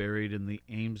both buried in the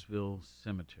Amesville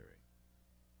Cemetery.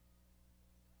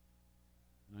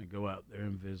 And I go out there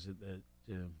and visit that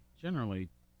generally,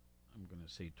 I'm going to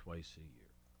say twice a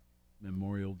year.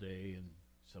 Memorial Day and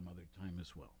some other time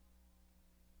as well.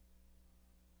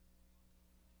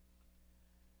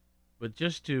 But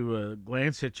just to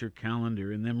glance at your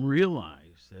calendar and then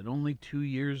realize that only 2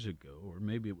 years ago, or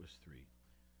maybe it was 3,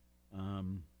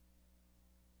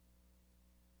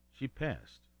 she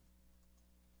passed.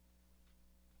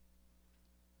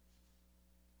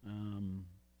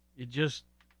 It just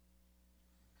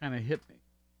kind of hit me.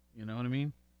 You know what I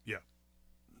mean? Yeah.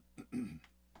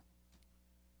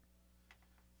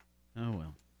 Oh,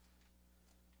 well.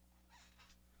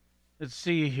 Let's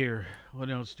see here. What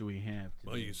else do we have today?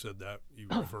 Well, you said that. You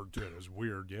referred to it as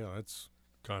weird. Yeah, it's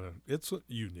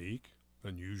unique,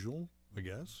 unusual, I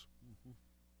guess,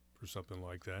 for something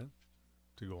like that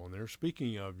to go on there.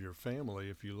 Speaking of your family,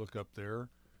 if you look up there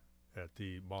at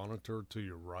the monitor to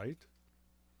your right,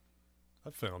 I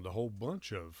found a whole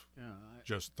bunch of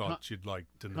just thoughts you'd like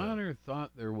to know. Connor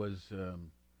thought there was...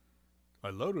 I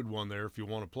loaded one there if you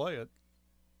want to play it.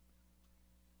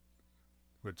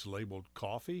 It's labeled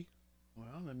coffee.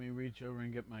 Well, let me reach over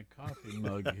and get my coffee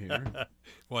mug here.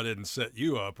 Well, I didn't set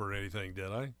you up or anything,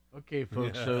 did I? Okay,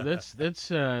 folks. So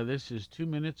this is 2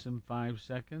 minutes and 5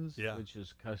 seconds, which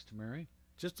is customary.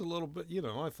 Just a little bit.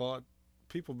 I thought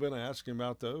people have been asking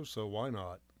about those, so why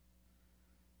not?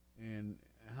 And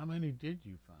how many did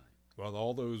you find? Well,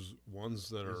 all those ones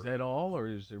that are... Is that all, or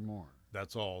is there more?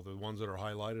 That's all. The ones that are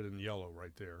highlighted in yellow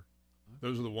right there. Okay.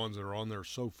 Those are the ones that are on there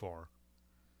so far.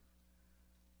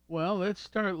 Well, let's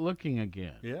start looking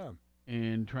again. Yeah.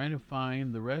 And trying to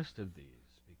find the rest of these,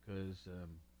 because...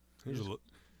 here's a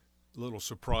little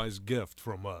surprise gift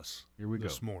from us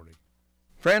this morning.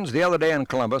 Friends, the other day in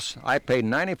Columbus, I paid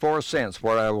 94 cents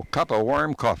for a cup of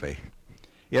warm coffee.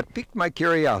 It piqued my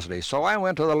curiosity, so I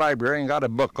went to the library and got a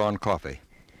book on coffee.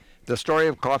 The story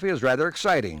of coffee is rather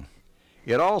exciting.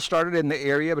 It all started in the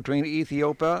area between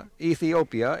Ethiopia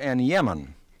and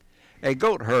Yemen. A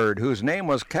goat herd whose name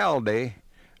was Calde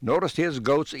noticed his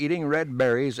goats eating red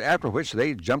berries, after which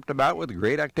they jumped about with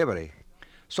great activity.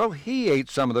 So he ate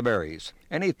some of the berries,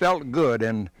 and he felt good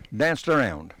and danced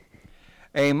around.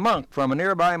 A monk from a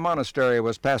nearby monastery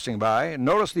was passing by,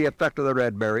 noticed the effect of the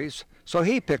red berries, so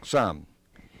he picked some.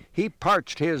 He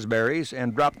parched his berries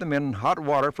and dropped them in hot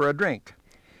water for a drink.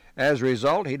 As a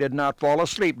result, he did not fall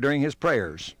asleep during his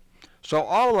prayers. So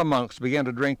all the monks began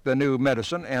to drink the new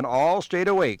medicine, and all stayed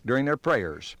awake during their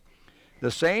prayers.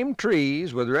 The same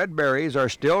trees with red berries are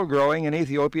still growing in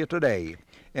Ethiopia today,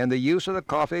 and the use of the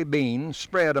coffee bean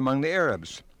spread among the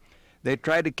Arabs. They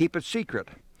tried to keep it secret,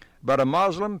 but a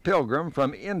Muslim pilgrim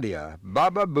from India,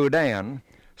 Baba Budan,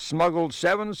 smuggled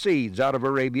 7 seeds out of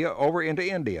Arabia over into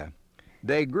India.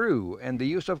 They grew, and the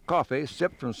use of coffee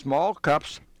sipped from small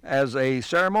cups as a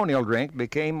ceremonial drink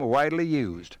became widely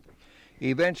used.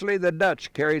 Eventually, the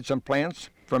Dutch carried some plants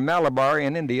from Malabar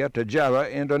in India to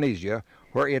Java, Indonesia,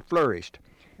 where it flourished,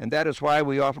 and that is why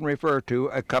we often refer to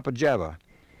a cup of Java.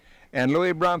 And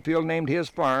Louis Bromfield named his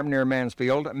farm near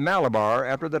Mansfield Malabar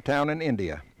after the town in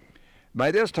India.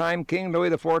 By this time, King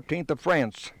Louis XIV of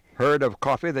France heard of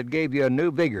coffee that gave you a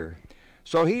new vigor,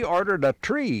 so he ordered a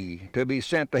tree to be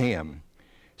sent to him.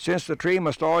 Since the tree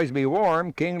must always be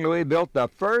warm, King Louis built the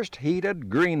first heated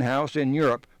greenhouse in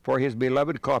Europe for his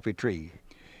beloved coffee tree.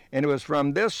 And it was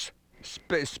from this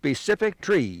specific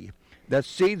tree that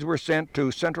seeds were sent to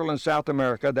Central and South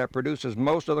America that produces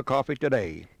most of the coffee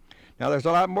today. Now, there's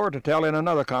a lot more to tell in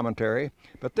another commentary,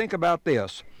 but think about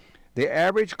this. The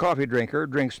average coffee drinker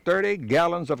drinks 30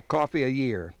 gallons of coffee a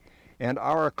year, and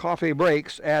our coffee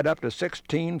breaks add up to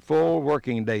 16 full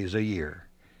working days a year.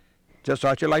 Just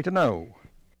thought you'd like to know.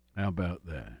 How about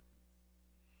that?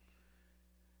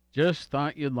 Just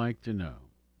thought you'd like to know.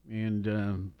 And,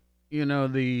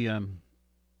 the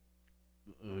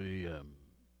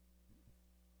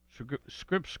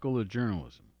Scripps School of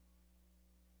Journalism.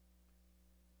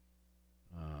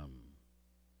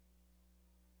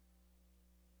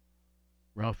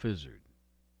 Ralph Izzard.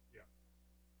 Yeah.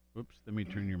 Whoops, let me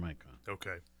turn your mic on.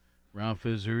 Okay. Ralph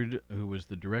Izzard, who was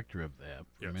the director of that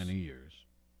for many years.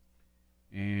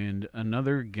 And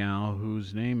another gal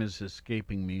whose name is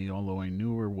escaping me, although I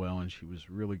knew her well and she was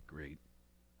really great.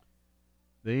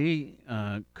 They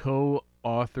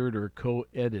co-authored or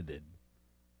co-edited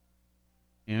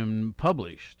and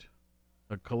published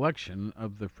a collection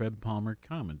of the Fred Palmer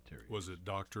commentaries. Was it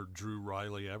Dr. Drew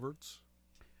Riley Everts?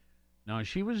 Now,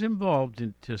 she was involved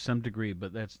to some degree,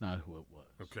 but that's not who it was.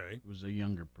 Okay. It was a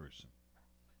younger person.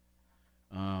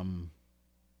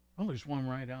 There's one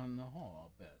right out in the hall,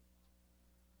 I'll bet.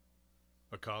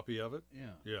 A copy of it?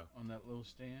 Yeah. Yeah. On that little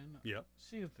stand? Yep.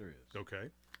 See if there is. Okay.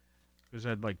 Because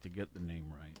I'd like to get the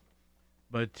name right.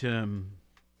 But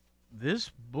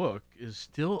this book is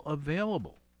still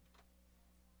available.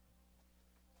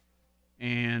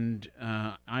 And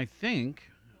I think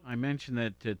I mentioned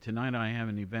that tonight I have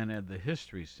an event at the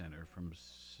History Center from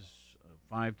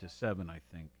 5 to 7, I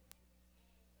think.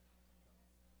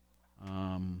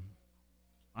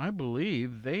 I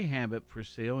believe they have it for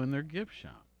sale in their gift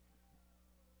shop.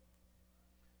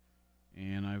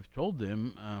 And I've told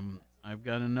them I've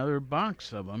got another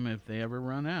box of them. If they ever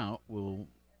run out, we'll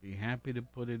be happy to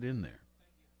put it in there.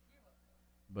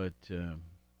 But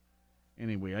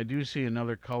anyway, I do see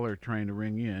another caller trying to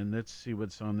ring in. Let's see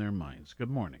what's on their minds. Good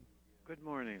morning. Good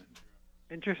morning.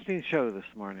 Interesting show this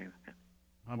morning.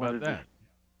 How about that?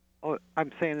 Oh,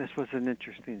 I'm saying this was an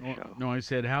interesting show. No, I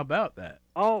said, how about that?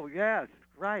 Oh, yes,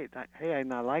 right. Hey,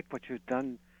 and I like what you've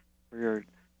done for your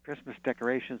Christmas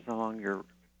decorations along your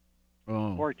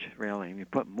porch railing. You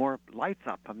put more lights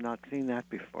up. I've not seen that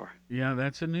before. Yeah,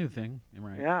 that's a new thing. You're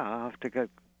right. Yeah, I'll have to get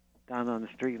down on the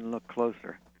street and look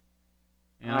closer.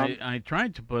 And I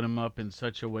tried to put them up in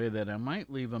such a way that I might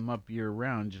leave them up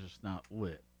year-round, just not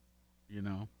lit, you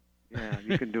know? Yeah,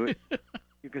 you can do it.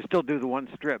 You can still do the one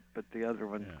strip, but the other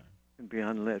one can be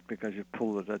unlit because you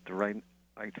pull it at the right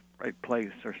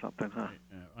place or something, huh?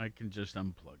 Yeah, I can just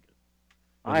unplug it.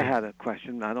 I had a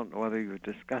question. I don't know whether you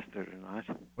discussed it or not.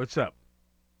 What's up?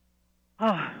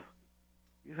 Oh,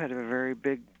 you had a very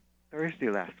big Thursday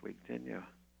last week, didn't you?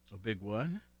 A big what?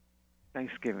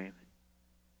 Thanksgiving.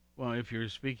 Well, if you're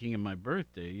speaking of my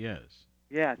birthday, yes.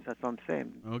 Yes, that's what I'm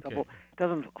saying. Okay. It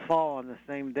doesn't fall on the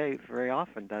same date very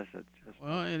often, does it?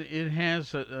 Well, it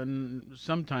has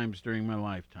sometimes during my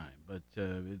lifetime, but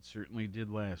it certainly did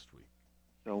last week.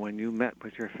 So when you met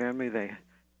with your family, they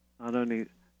not only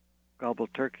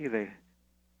gobbled turkey, they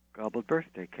gobbled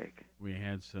birthday cake. We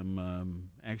had some,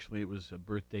 actually it was a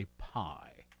birthday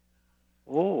pie.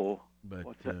 Oh, but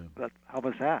how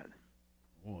was that?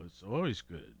 Oh, it's always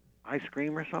good. Ice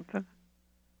cream or something?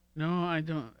 No, I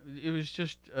don't. It was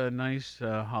just a nice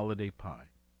holiday pie.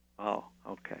 Oh,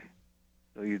 okay.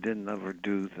 So you didn't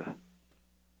overdo the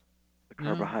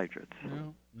carbohydrates.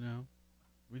 No.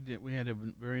 We had a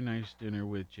very nice dinner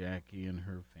with Jackie and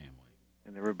her family.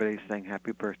 And everybody sang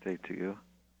happy birthday to you.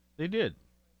 They did.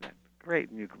 That's great,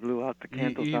 and you blew out the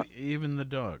candles. Even the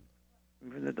dog.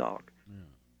 Even the dog. Yeah.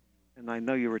 And I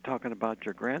know you were talking about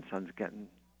your grandsons getting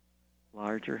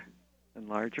larger and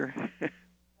larger.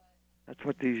 That's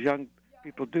what these young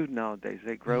people do nowadays.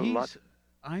 They grow a lot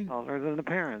taller than the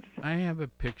parents. I have a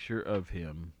picture of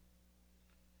him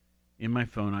in my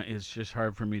phone. It's just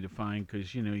hard for me to find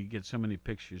because, you get so many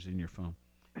pictures in your phone.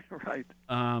 Right.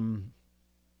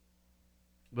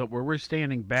 But where we're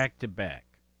standing back to back,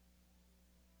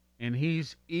 and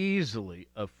he's easily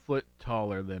a foot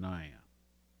taller than I am.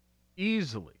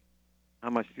 Easily. How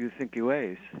much do you think he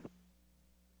weighs?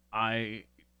 I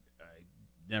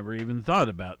never even thought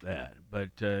about that, but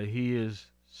he is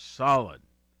solid.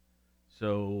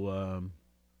 So,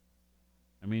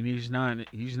 he's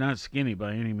not skinny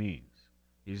by any means.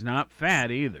 He's not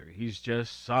fat either. He's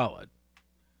just solid.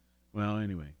 Well,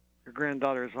 anyway. Your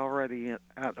granddaughter is already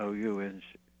at OU, isn't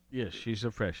she? Yes, she's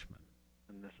a freshman.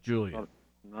 And this Julia.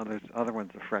 Other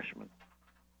one's a freshman.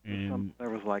 And there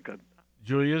was like a...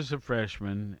 Julia's a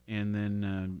freshman, and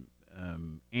then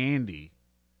Andy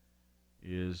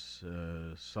is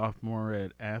sophomore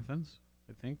at Athens,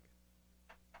 I think.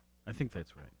 I think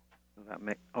that's right.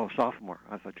 Sophomore.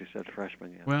 I thought you said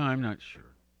freshman. Yeah. Well, I'm not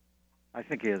sure. I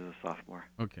think he is a sophomore.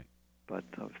 Okay. But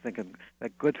I was thinking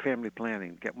that good family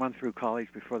planning. Get one through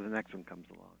college before the next one comes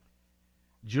along.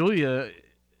 Julia,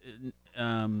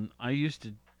 I used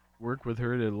to work with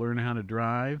her to learn how to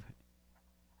drive,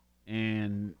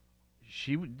 and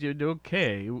she did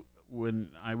okay when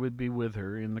I would be with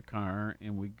her in the car,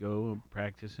 and we'd go and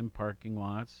practice in parking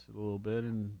lots a little bit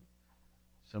and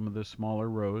some of the smaller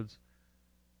roads.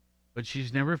 But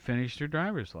she's never finished her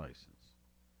driver's license,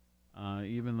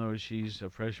 even though she's a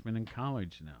freshman in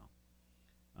college now.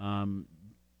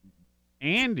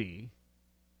 Andy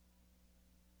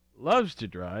loves to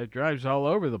drives all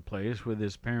over the place with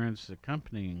his parents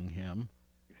accompanying him.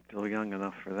 He's still young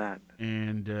enough for that.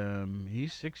 And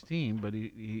he's 16, but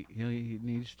he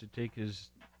needs to take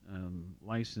his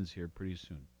license here pretty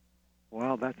soon.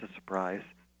 Well, that's a surprise.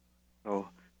 So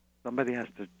somebody has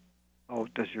to... Oh,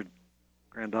 does your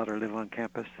granddaughter live on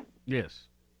campus? Yes.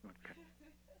 Okay.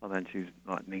 Well, then she's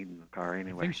not needing the car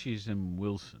anyway. I think she's in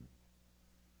Wilson.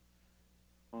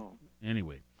 Oh.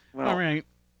 Anyway. Well, all right.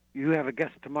 You have a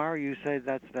guest tomorrow. You say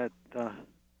that's that...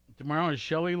 Tomorrow is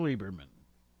Shelley Lieberman.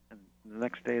 And the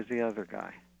next day is the other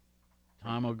guy.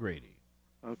 Tom O'Grady.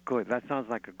 Oh, good. That sounds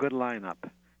like a good lineup.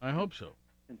 I hope so.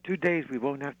 In 2 days, we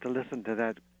won't have to listen to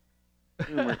that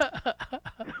humor.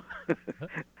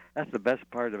 That's the best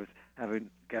part of having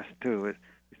guests, too,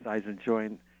 besides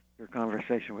enjoying your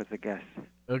conversation with the guests.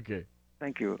 Okay.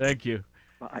 Thank you. Thank you.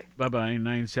 Bye. Bye-bye.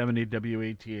 970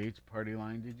 WATH Party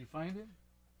Line. Did you find it?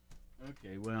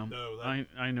 Okay, well, no,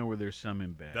 I know where there's some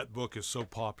in bad. That book is so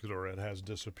popular it has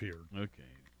disappeared. Okay,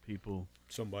 people...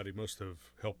 Somebody must have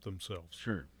helped themselves.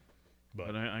 Sure.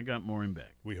 But I got more in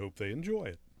back. We hope they enjoy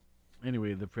it.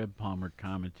 Anyway, the Fred Palmer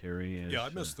commentary is... Yeah, I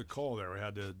missed the call there. I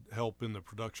had to help in the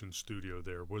production studio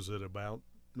there. Was it about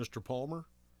Mr. Palmer?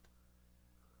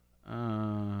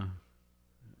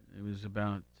 It was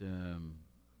about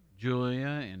Julia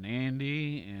and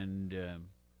Andy and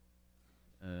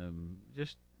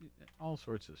just all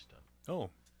sorts of stuff. Oh,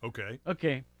 okay.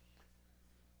 Okay.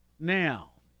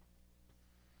 Now,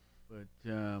 but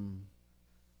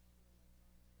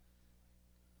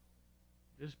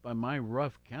just by my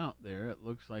rough count there, it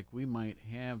looks like we might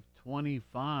have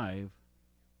 25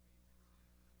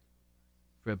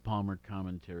 Fred Palmer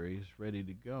commentaries ready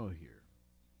to go here.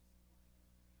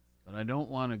 But I don't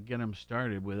want to get them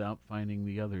started without finding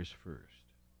the others first.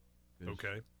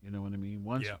 Okay. You know what I mean?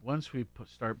 Once we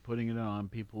start putting it on,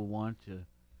 people want to.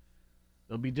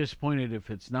 They'll be disappointed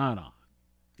if it's not on.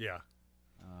 Yeah.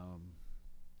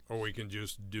 Or we can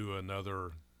just do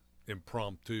another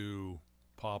impromptu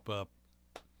pop-up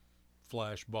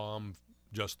flash bomb.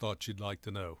 Just thought you'd like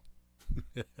to know.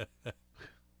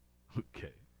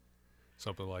 Okay.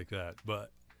 Something like that.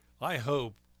 But I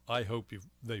hope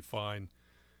they find,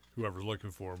 whoever's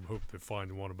looking for them, hope they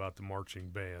find one about the marching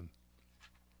band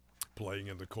playing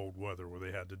in the cold weather where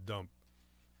they had to dump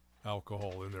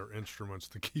alcohol in their instruments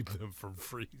to keep them from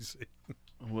freezing.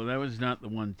 Well, that was not the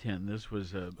 110. This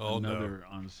was another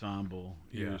ensemble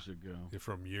years ago.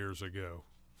 From years ago.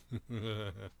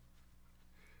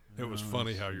 It was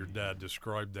funny how your dad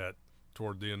described that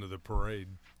toward the end of the parade.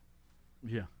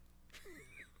 Yeah.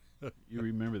 You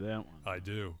remember that one? I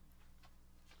do.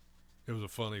 It was a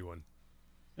funny one.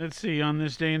 Let's see, on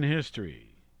this day in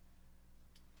history,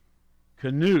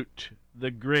 Canute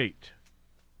the Great,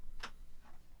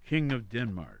 King of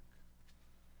Denmark.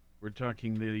 We're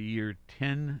talking the year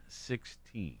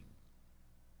 1016.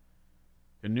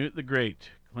 Canute the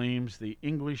Great claims the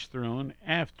English throne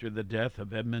after the death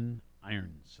of Edmund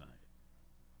Ironside.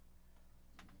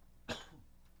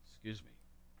 Excuse me.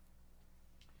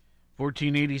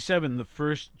 1487, the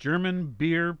first German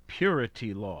beer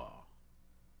purity law.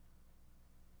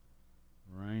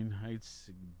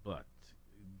 Reinheitsgebot,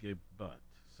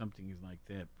 something like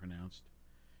that pronounced,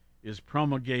 is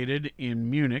promulgated in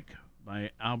Munich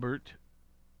by Albert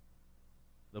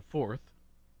IV,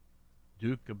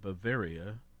 Duke of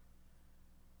Bavaria.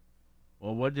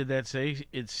 Well, what did that say?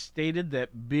 It stated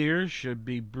that beer should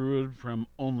be brewed from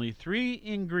only 3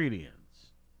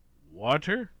 ingredients: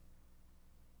 water,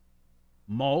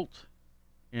 malt,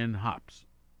 and hops.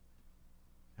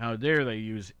 How dare they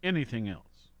use anything else?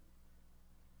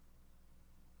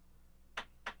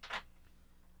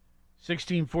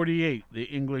 1648, the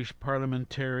English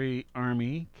Parliamentary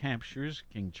Army captures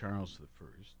King Charles I.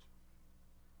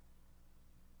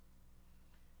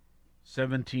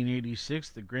 1786,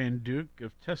 the Grand Duke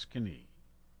of Tuscany,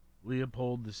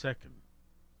 Leopold II,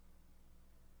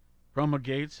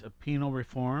 promulgates a penal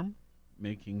reform,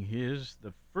 making his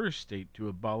the first state to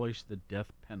abolish the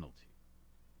death penalty.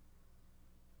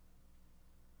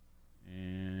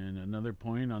 And another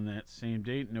point on that same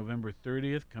date, November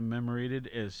 30th, commemorated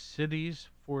as Cities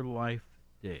for Life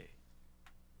Day.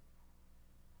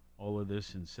 All of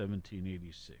this in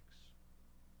 1786.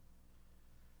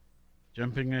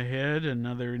 Jumping ahead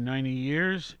another 90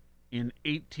 years, in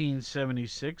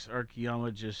 1876,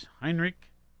 archaeologist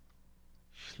Heinrich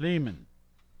Schliemann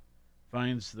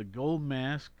finds the gold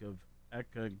mask of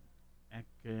Agamemnon.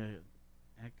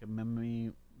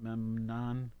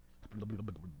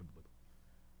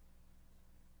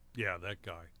 Yeah, that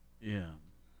guy. Yeah,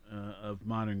 of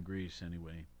modern Greece,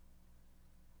 anyway.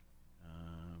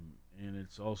 And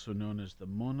it's also known as the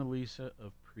Mona Lisa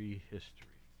of prehistory.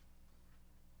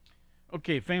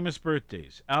 Okay, famous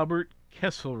birthdays. Albert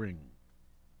Kesselring,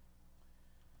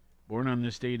 born on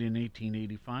this date in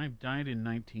 1885, died in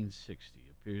 1960.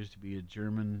 Appears to be a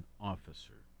German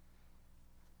officer.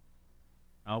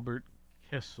 Albert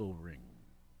Kesselring.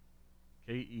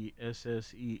 Kesselring.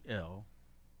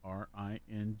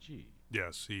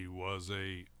 Yes, he was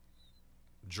a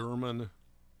German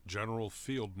General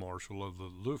Field Marshal of the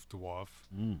Luftwaffe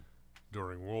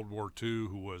during World War II,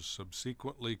 who was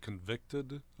subsequently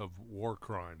convicted of war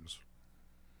crimes.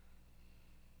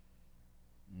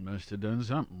 Must have done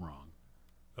something wrong.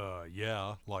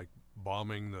 Yeah, like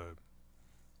bombing the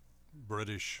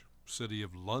British city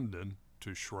of London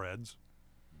to shreds.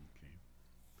 Okay.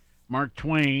 Mark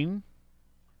Twain,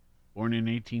 born in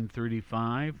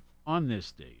 1835, on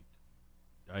this date,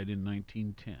 died in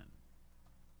 1910.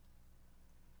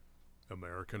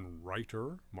 American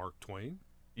writer Mark Twain.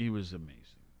 He was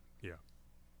amazing. Yeah.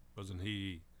 Wasn't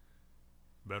he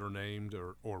better named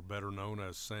or better known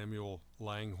as Samuel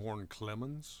Langhorne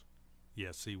Clemens?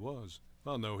 Yes, he was.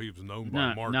 Well, no, he was known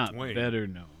by Mark Twain. Not better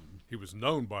known. He was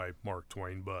known by Mark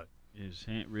Twain, but... his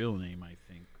real name, I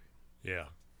think. Yeah.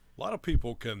 A lot of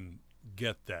people can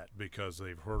get that because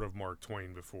they've heard of Mark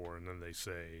Twain before, and then they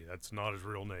say, that's not his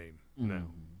real name.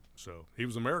 No. So, he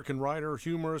was an American writer,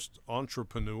 humorist,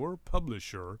 entrepreneur,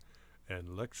 publisher,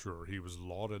 and lecturer. He was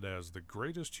lauded as the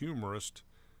greatest humorist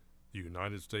the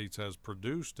United States has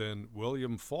produced, and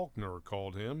William Faulkner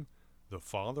called him the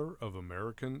father of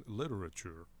American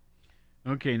literature.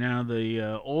 Okay, now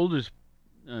the oldest,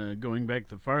 going back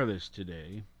the farthest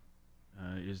today,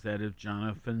 is that of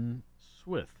Jonathan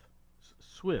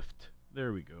Swift.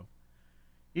 There we go.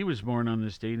 He was born on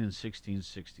this date in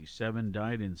 1667,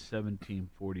 died in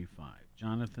 1745.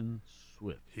 Jonathan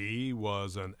Swift. He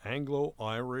was an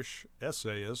Anglo-Irish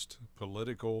essayist,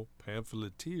 political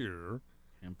pamphleteer,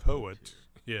 poet,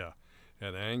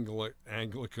 an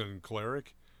Anglican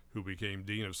cleric who became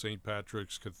Dean of St.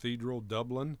 Patrick's Cathedral,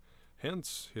 Dublin,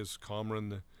 hence his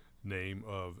common name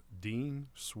of Dean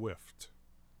Swift.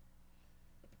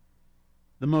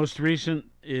 The most recent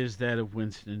is that of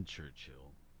Winston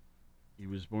Churchill. He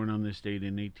was born on this date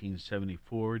in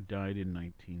 1874, died in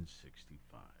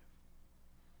 1965.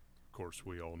 Of course,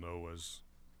 we all know as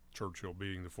Churchill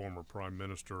being the former Prime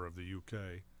Minister of the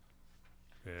UK.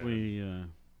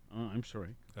 I'm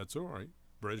sorry. That's all right.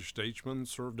 British statesman,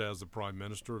 served as the Prime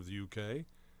Minister of the UK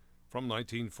from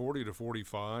 1940 to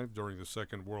 45 during the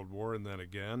Second World War, and then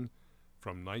again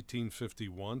from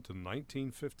 1951 to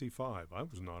 1955. I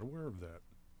was not aware of that,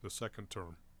 the second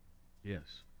term.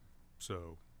 Yes.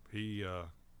 So he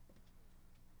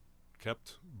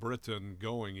kept Britain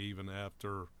going even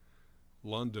after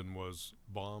London was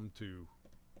bombed to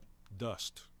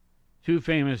dust. Two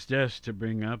famous deaths to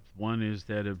bring up. One is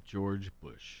that of George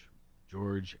Bush.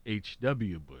 George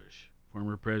H.W. Bush,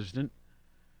 former president,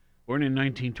 born in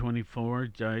 1924,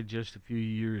 died just a few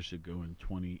years ago in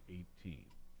 2018.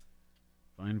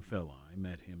 Fine fella. I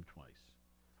met him twice.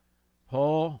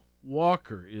 Paul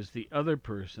Walker is the other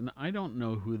person. I don't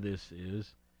know who this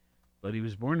is, but he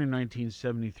was born in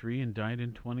 1973 and died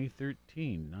in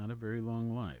 2013. Not a very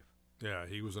long life. Yeah,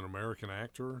 he was an American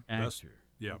actor. Okay.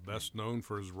 Best known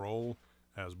for his role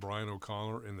as Brian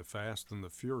O'Connor in the Fast and the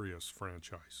Furious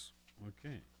franchise.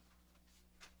 Okay.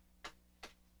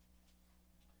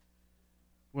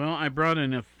 Well, I brought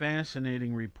in a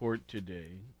fascinating report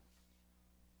today,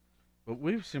 but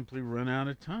we've simply run out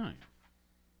of time.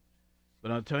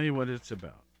 But I'll tell you what it's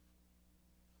about.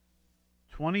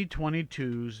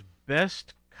 2022's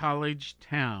best college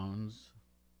towns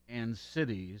and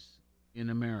cities in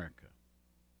America.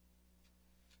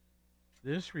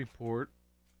 This report,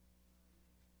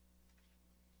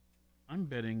 I'm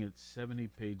betting it's 70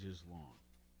 pages long.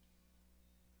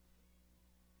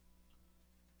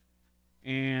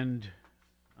 And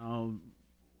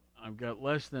I've got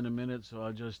less than a minute, so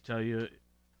I'll just tell you,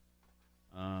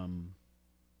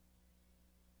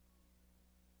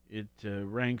 it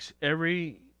ranks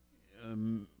every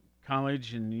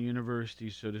college and university,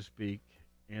 so to speak,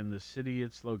 and the city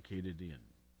it's located in.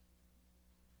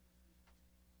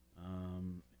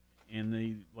 And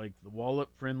the wallet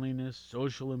friendliness,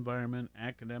 social environment,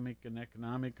 academic and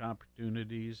economic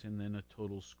opportunities, and then a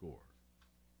total score.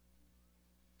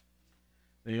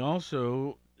 They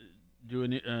also do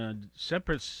a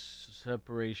separate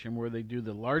separation where they do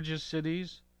the largest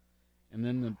cities, and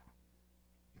then the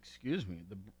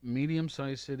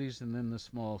medium-sized cities, and then the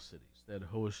small cities that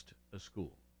host a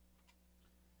school.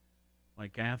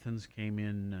 Like Athens came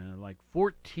in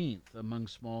 14th among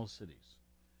small cities.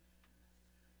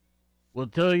 We'll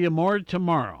tell you more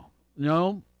tomorrow.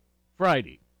 No,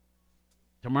 Friday.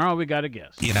 Tomorrow we got a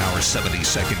guest. In our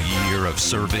 72nd year of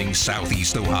serving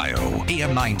Southeast Ohio,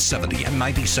 AM 970 and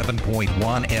 97.1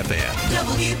 FM.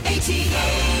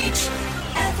 WATH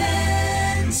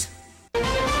Athens.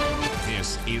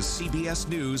 This is CBS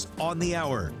News on the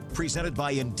Hour, presented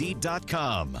by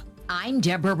Indeed.com. I'm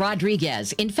Deborah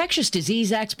Rodriguez. Infectious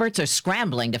disease experts are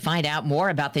scrambling to find out more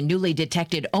about the newly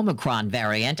detected Omicron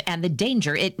variant and the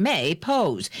danger it may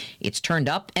pose. It's turned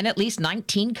up in at least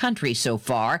 19 countries so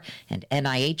far, and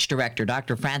NIH Director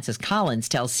Dr. Francis Collins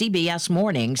tells CBS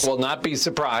Mornings, We'll not be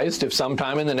surprised if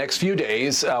sometime in the next few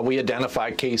days we identify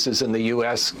cases in the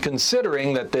U.S.,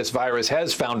 considering that this virus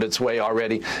has found its way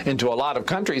already into a lot of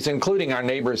countries, including our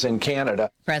neighbors in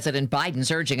Canada. President Biden's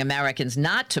urging Americans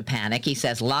not to panic. He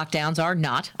says lockdowns are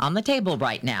not on the table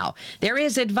right now. There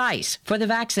is advice for the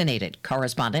vaccinated.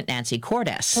 Correspondent Nancy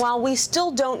Cordes. While we still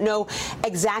don't know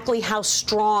exactly how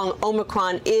strong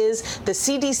Omicron is, the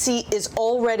CDC is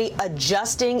already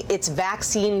adjusting its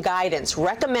vaccine guidance,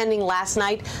 recommending last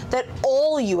night that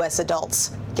all U.S.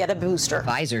 adults get a booster.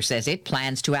 Pfizer says it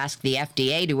plans to ask the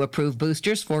FDA to approve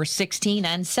boosters for 16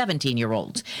 and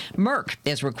 17-year-olds. Merck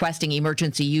is requesting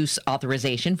emergency use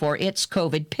authorization for its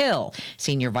COVID pill.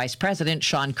 Senior Vice President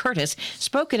Sean Curtis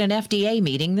spoke at an FDA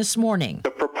meeting this morning.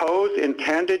 The proposed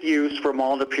intended use for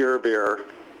molnupiravir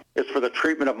is for the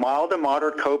treatment of mild and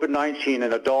moderate COVID-19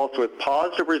 in adults with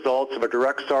positive results of a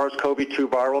direct SARS-CoV-2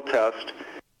 viral test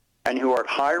and who are at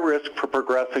high risk for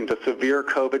progressing to severe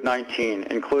COVID-19,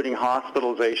 including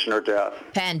hospitalization or death.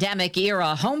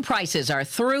 Pandemic-era home prices are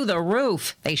through the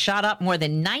roof. They shot up more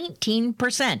than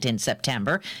 19% in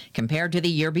September compared to the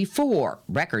year before.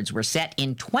 Records were set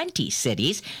in 20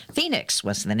 cities. Phoenix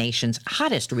was the nation's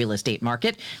hottest real estate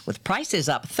market, with prices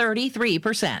up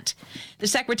 33%. The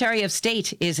Secretary of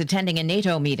State is attending a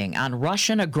NATO meeting on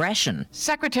Russian aggression.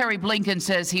 Secretary Blinken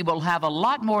says he will have a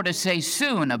lot more to say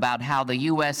soon about how the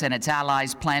U.S. and its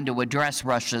allies plan to address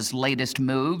Russia's latest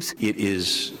moves. It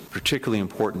is particularly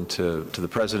important to the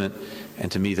President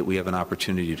and to me that we have an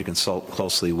opportunity to consult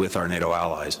closely with our NATO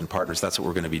allies and partners. That's what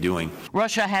we're going to be doing.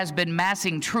 Russia has been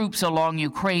massing troops along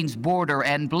Ukraine's border,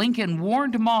 and Blinken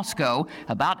warned Moscow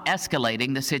about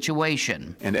escalating the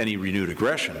situation. And any renewed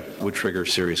aggression would trigger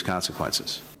serious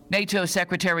consequences. NATO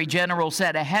Secretary General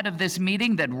said ahead of this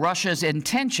meeting that Russia's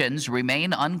intentions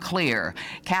remain unclear.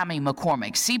 Cami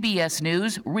McCormick, CBS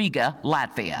News, Riga,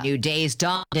 Latvia. New days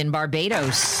dawned in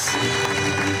Barbados.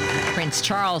 Prince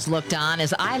Charles looked on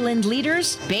as island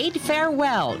leaders bade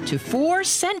farewell to 4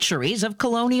 centuries of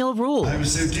colonial rule. I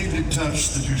was so deeply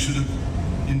touched that you should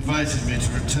have invited me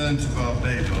to return to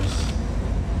Barbados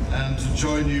and to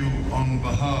join you on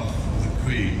behalf of the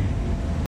Queen